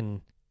like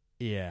an.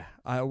 Yeah,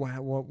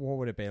 what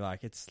would it be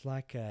like? It's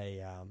like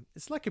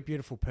a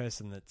beautiful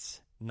person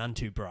that's none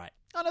too bright.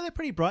 Oh, no, they're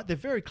pretty bright. They're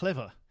very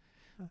clever.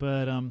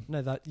 But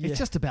it's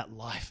just about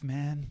life,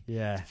 man.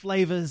 Yeah.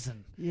 Flavors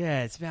and...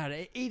 Yeah, it's about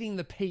eating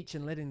the peach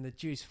and letting the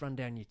juice run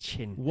down your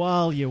chin.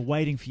 While you're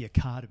waiting for your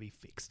car to be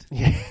fixed.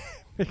 Yeah,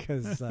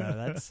 because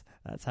that's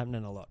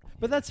happening a lot.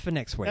 But that's for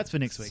next week. That's for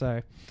next week.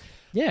 So,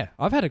 yeah,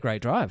 I've had a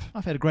great drive.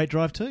 I've had a great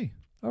drive too.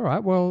 All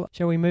right, well,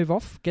 shall we move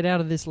off? Get out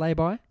of this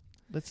lay-by?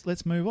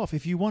 Let's move off.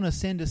 If you want to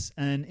send us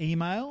an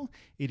email,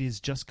 it is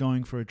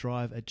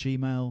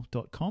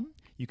justgoingforadrive@gmail.com.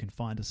 You can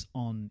find us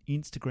on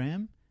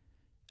Instagram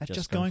at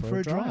Just Going For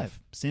a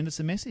Drive. Send us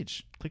a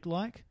message. Click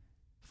like.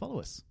 Follow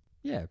us.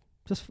 Yeah,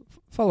 just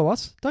follow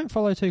us. Don't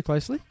follow too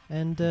closely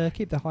and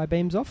keep the high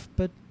beams off,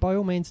 but by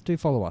all means do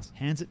follow us.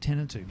 Hands at 10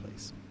 and 2,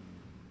 please.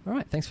 All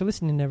right, thanks for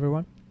listening,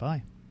 everyone.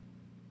 Bye.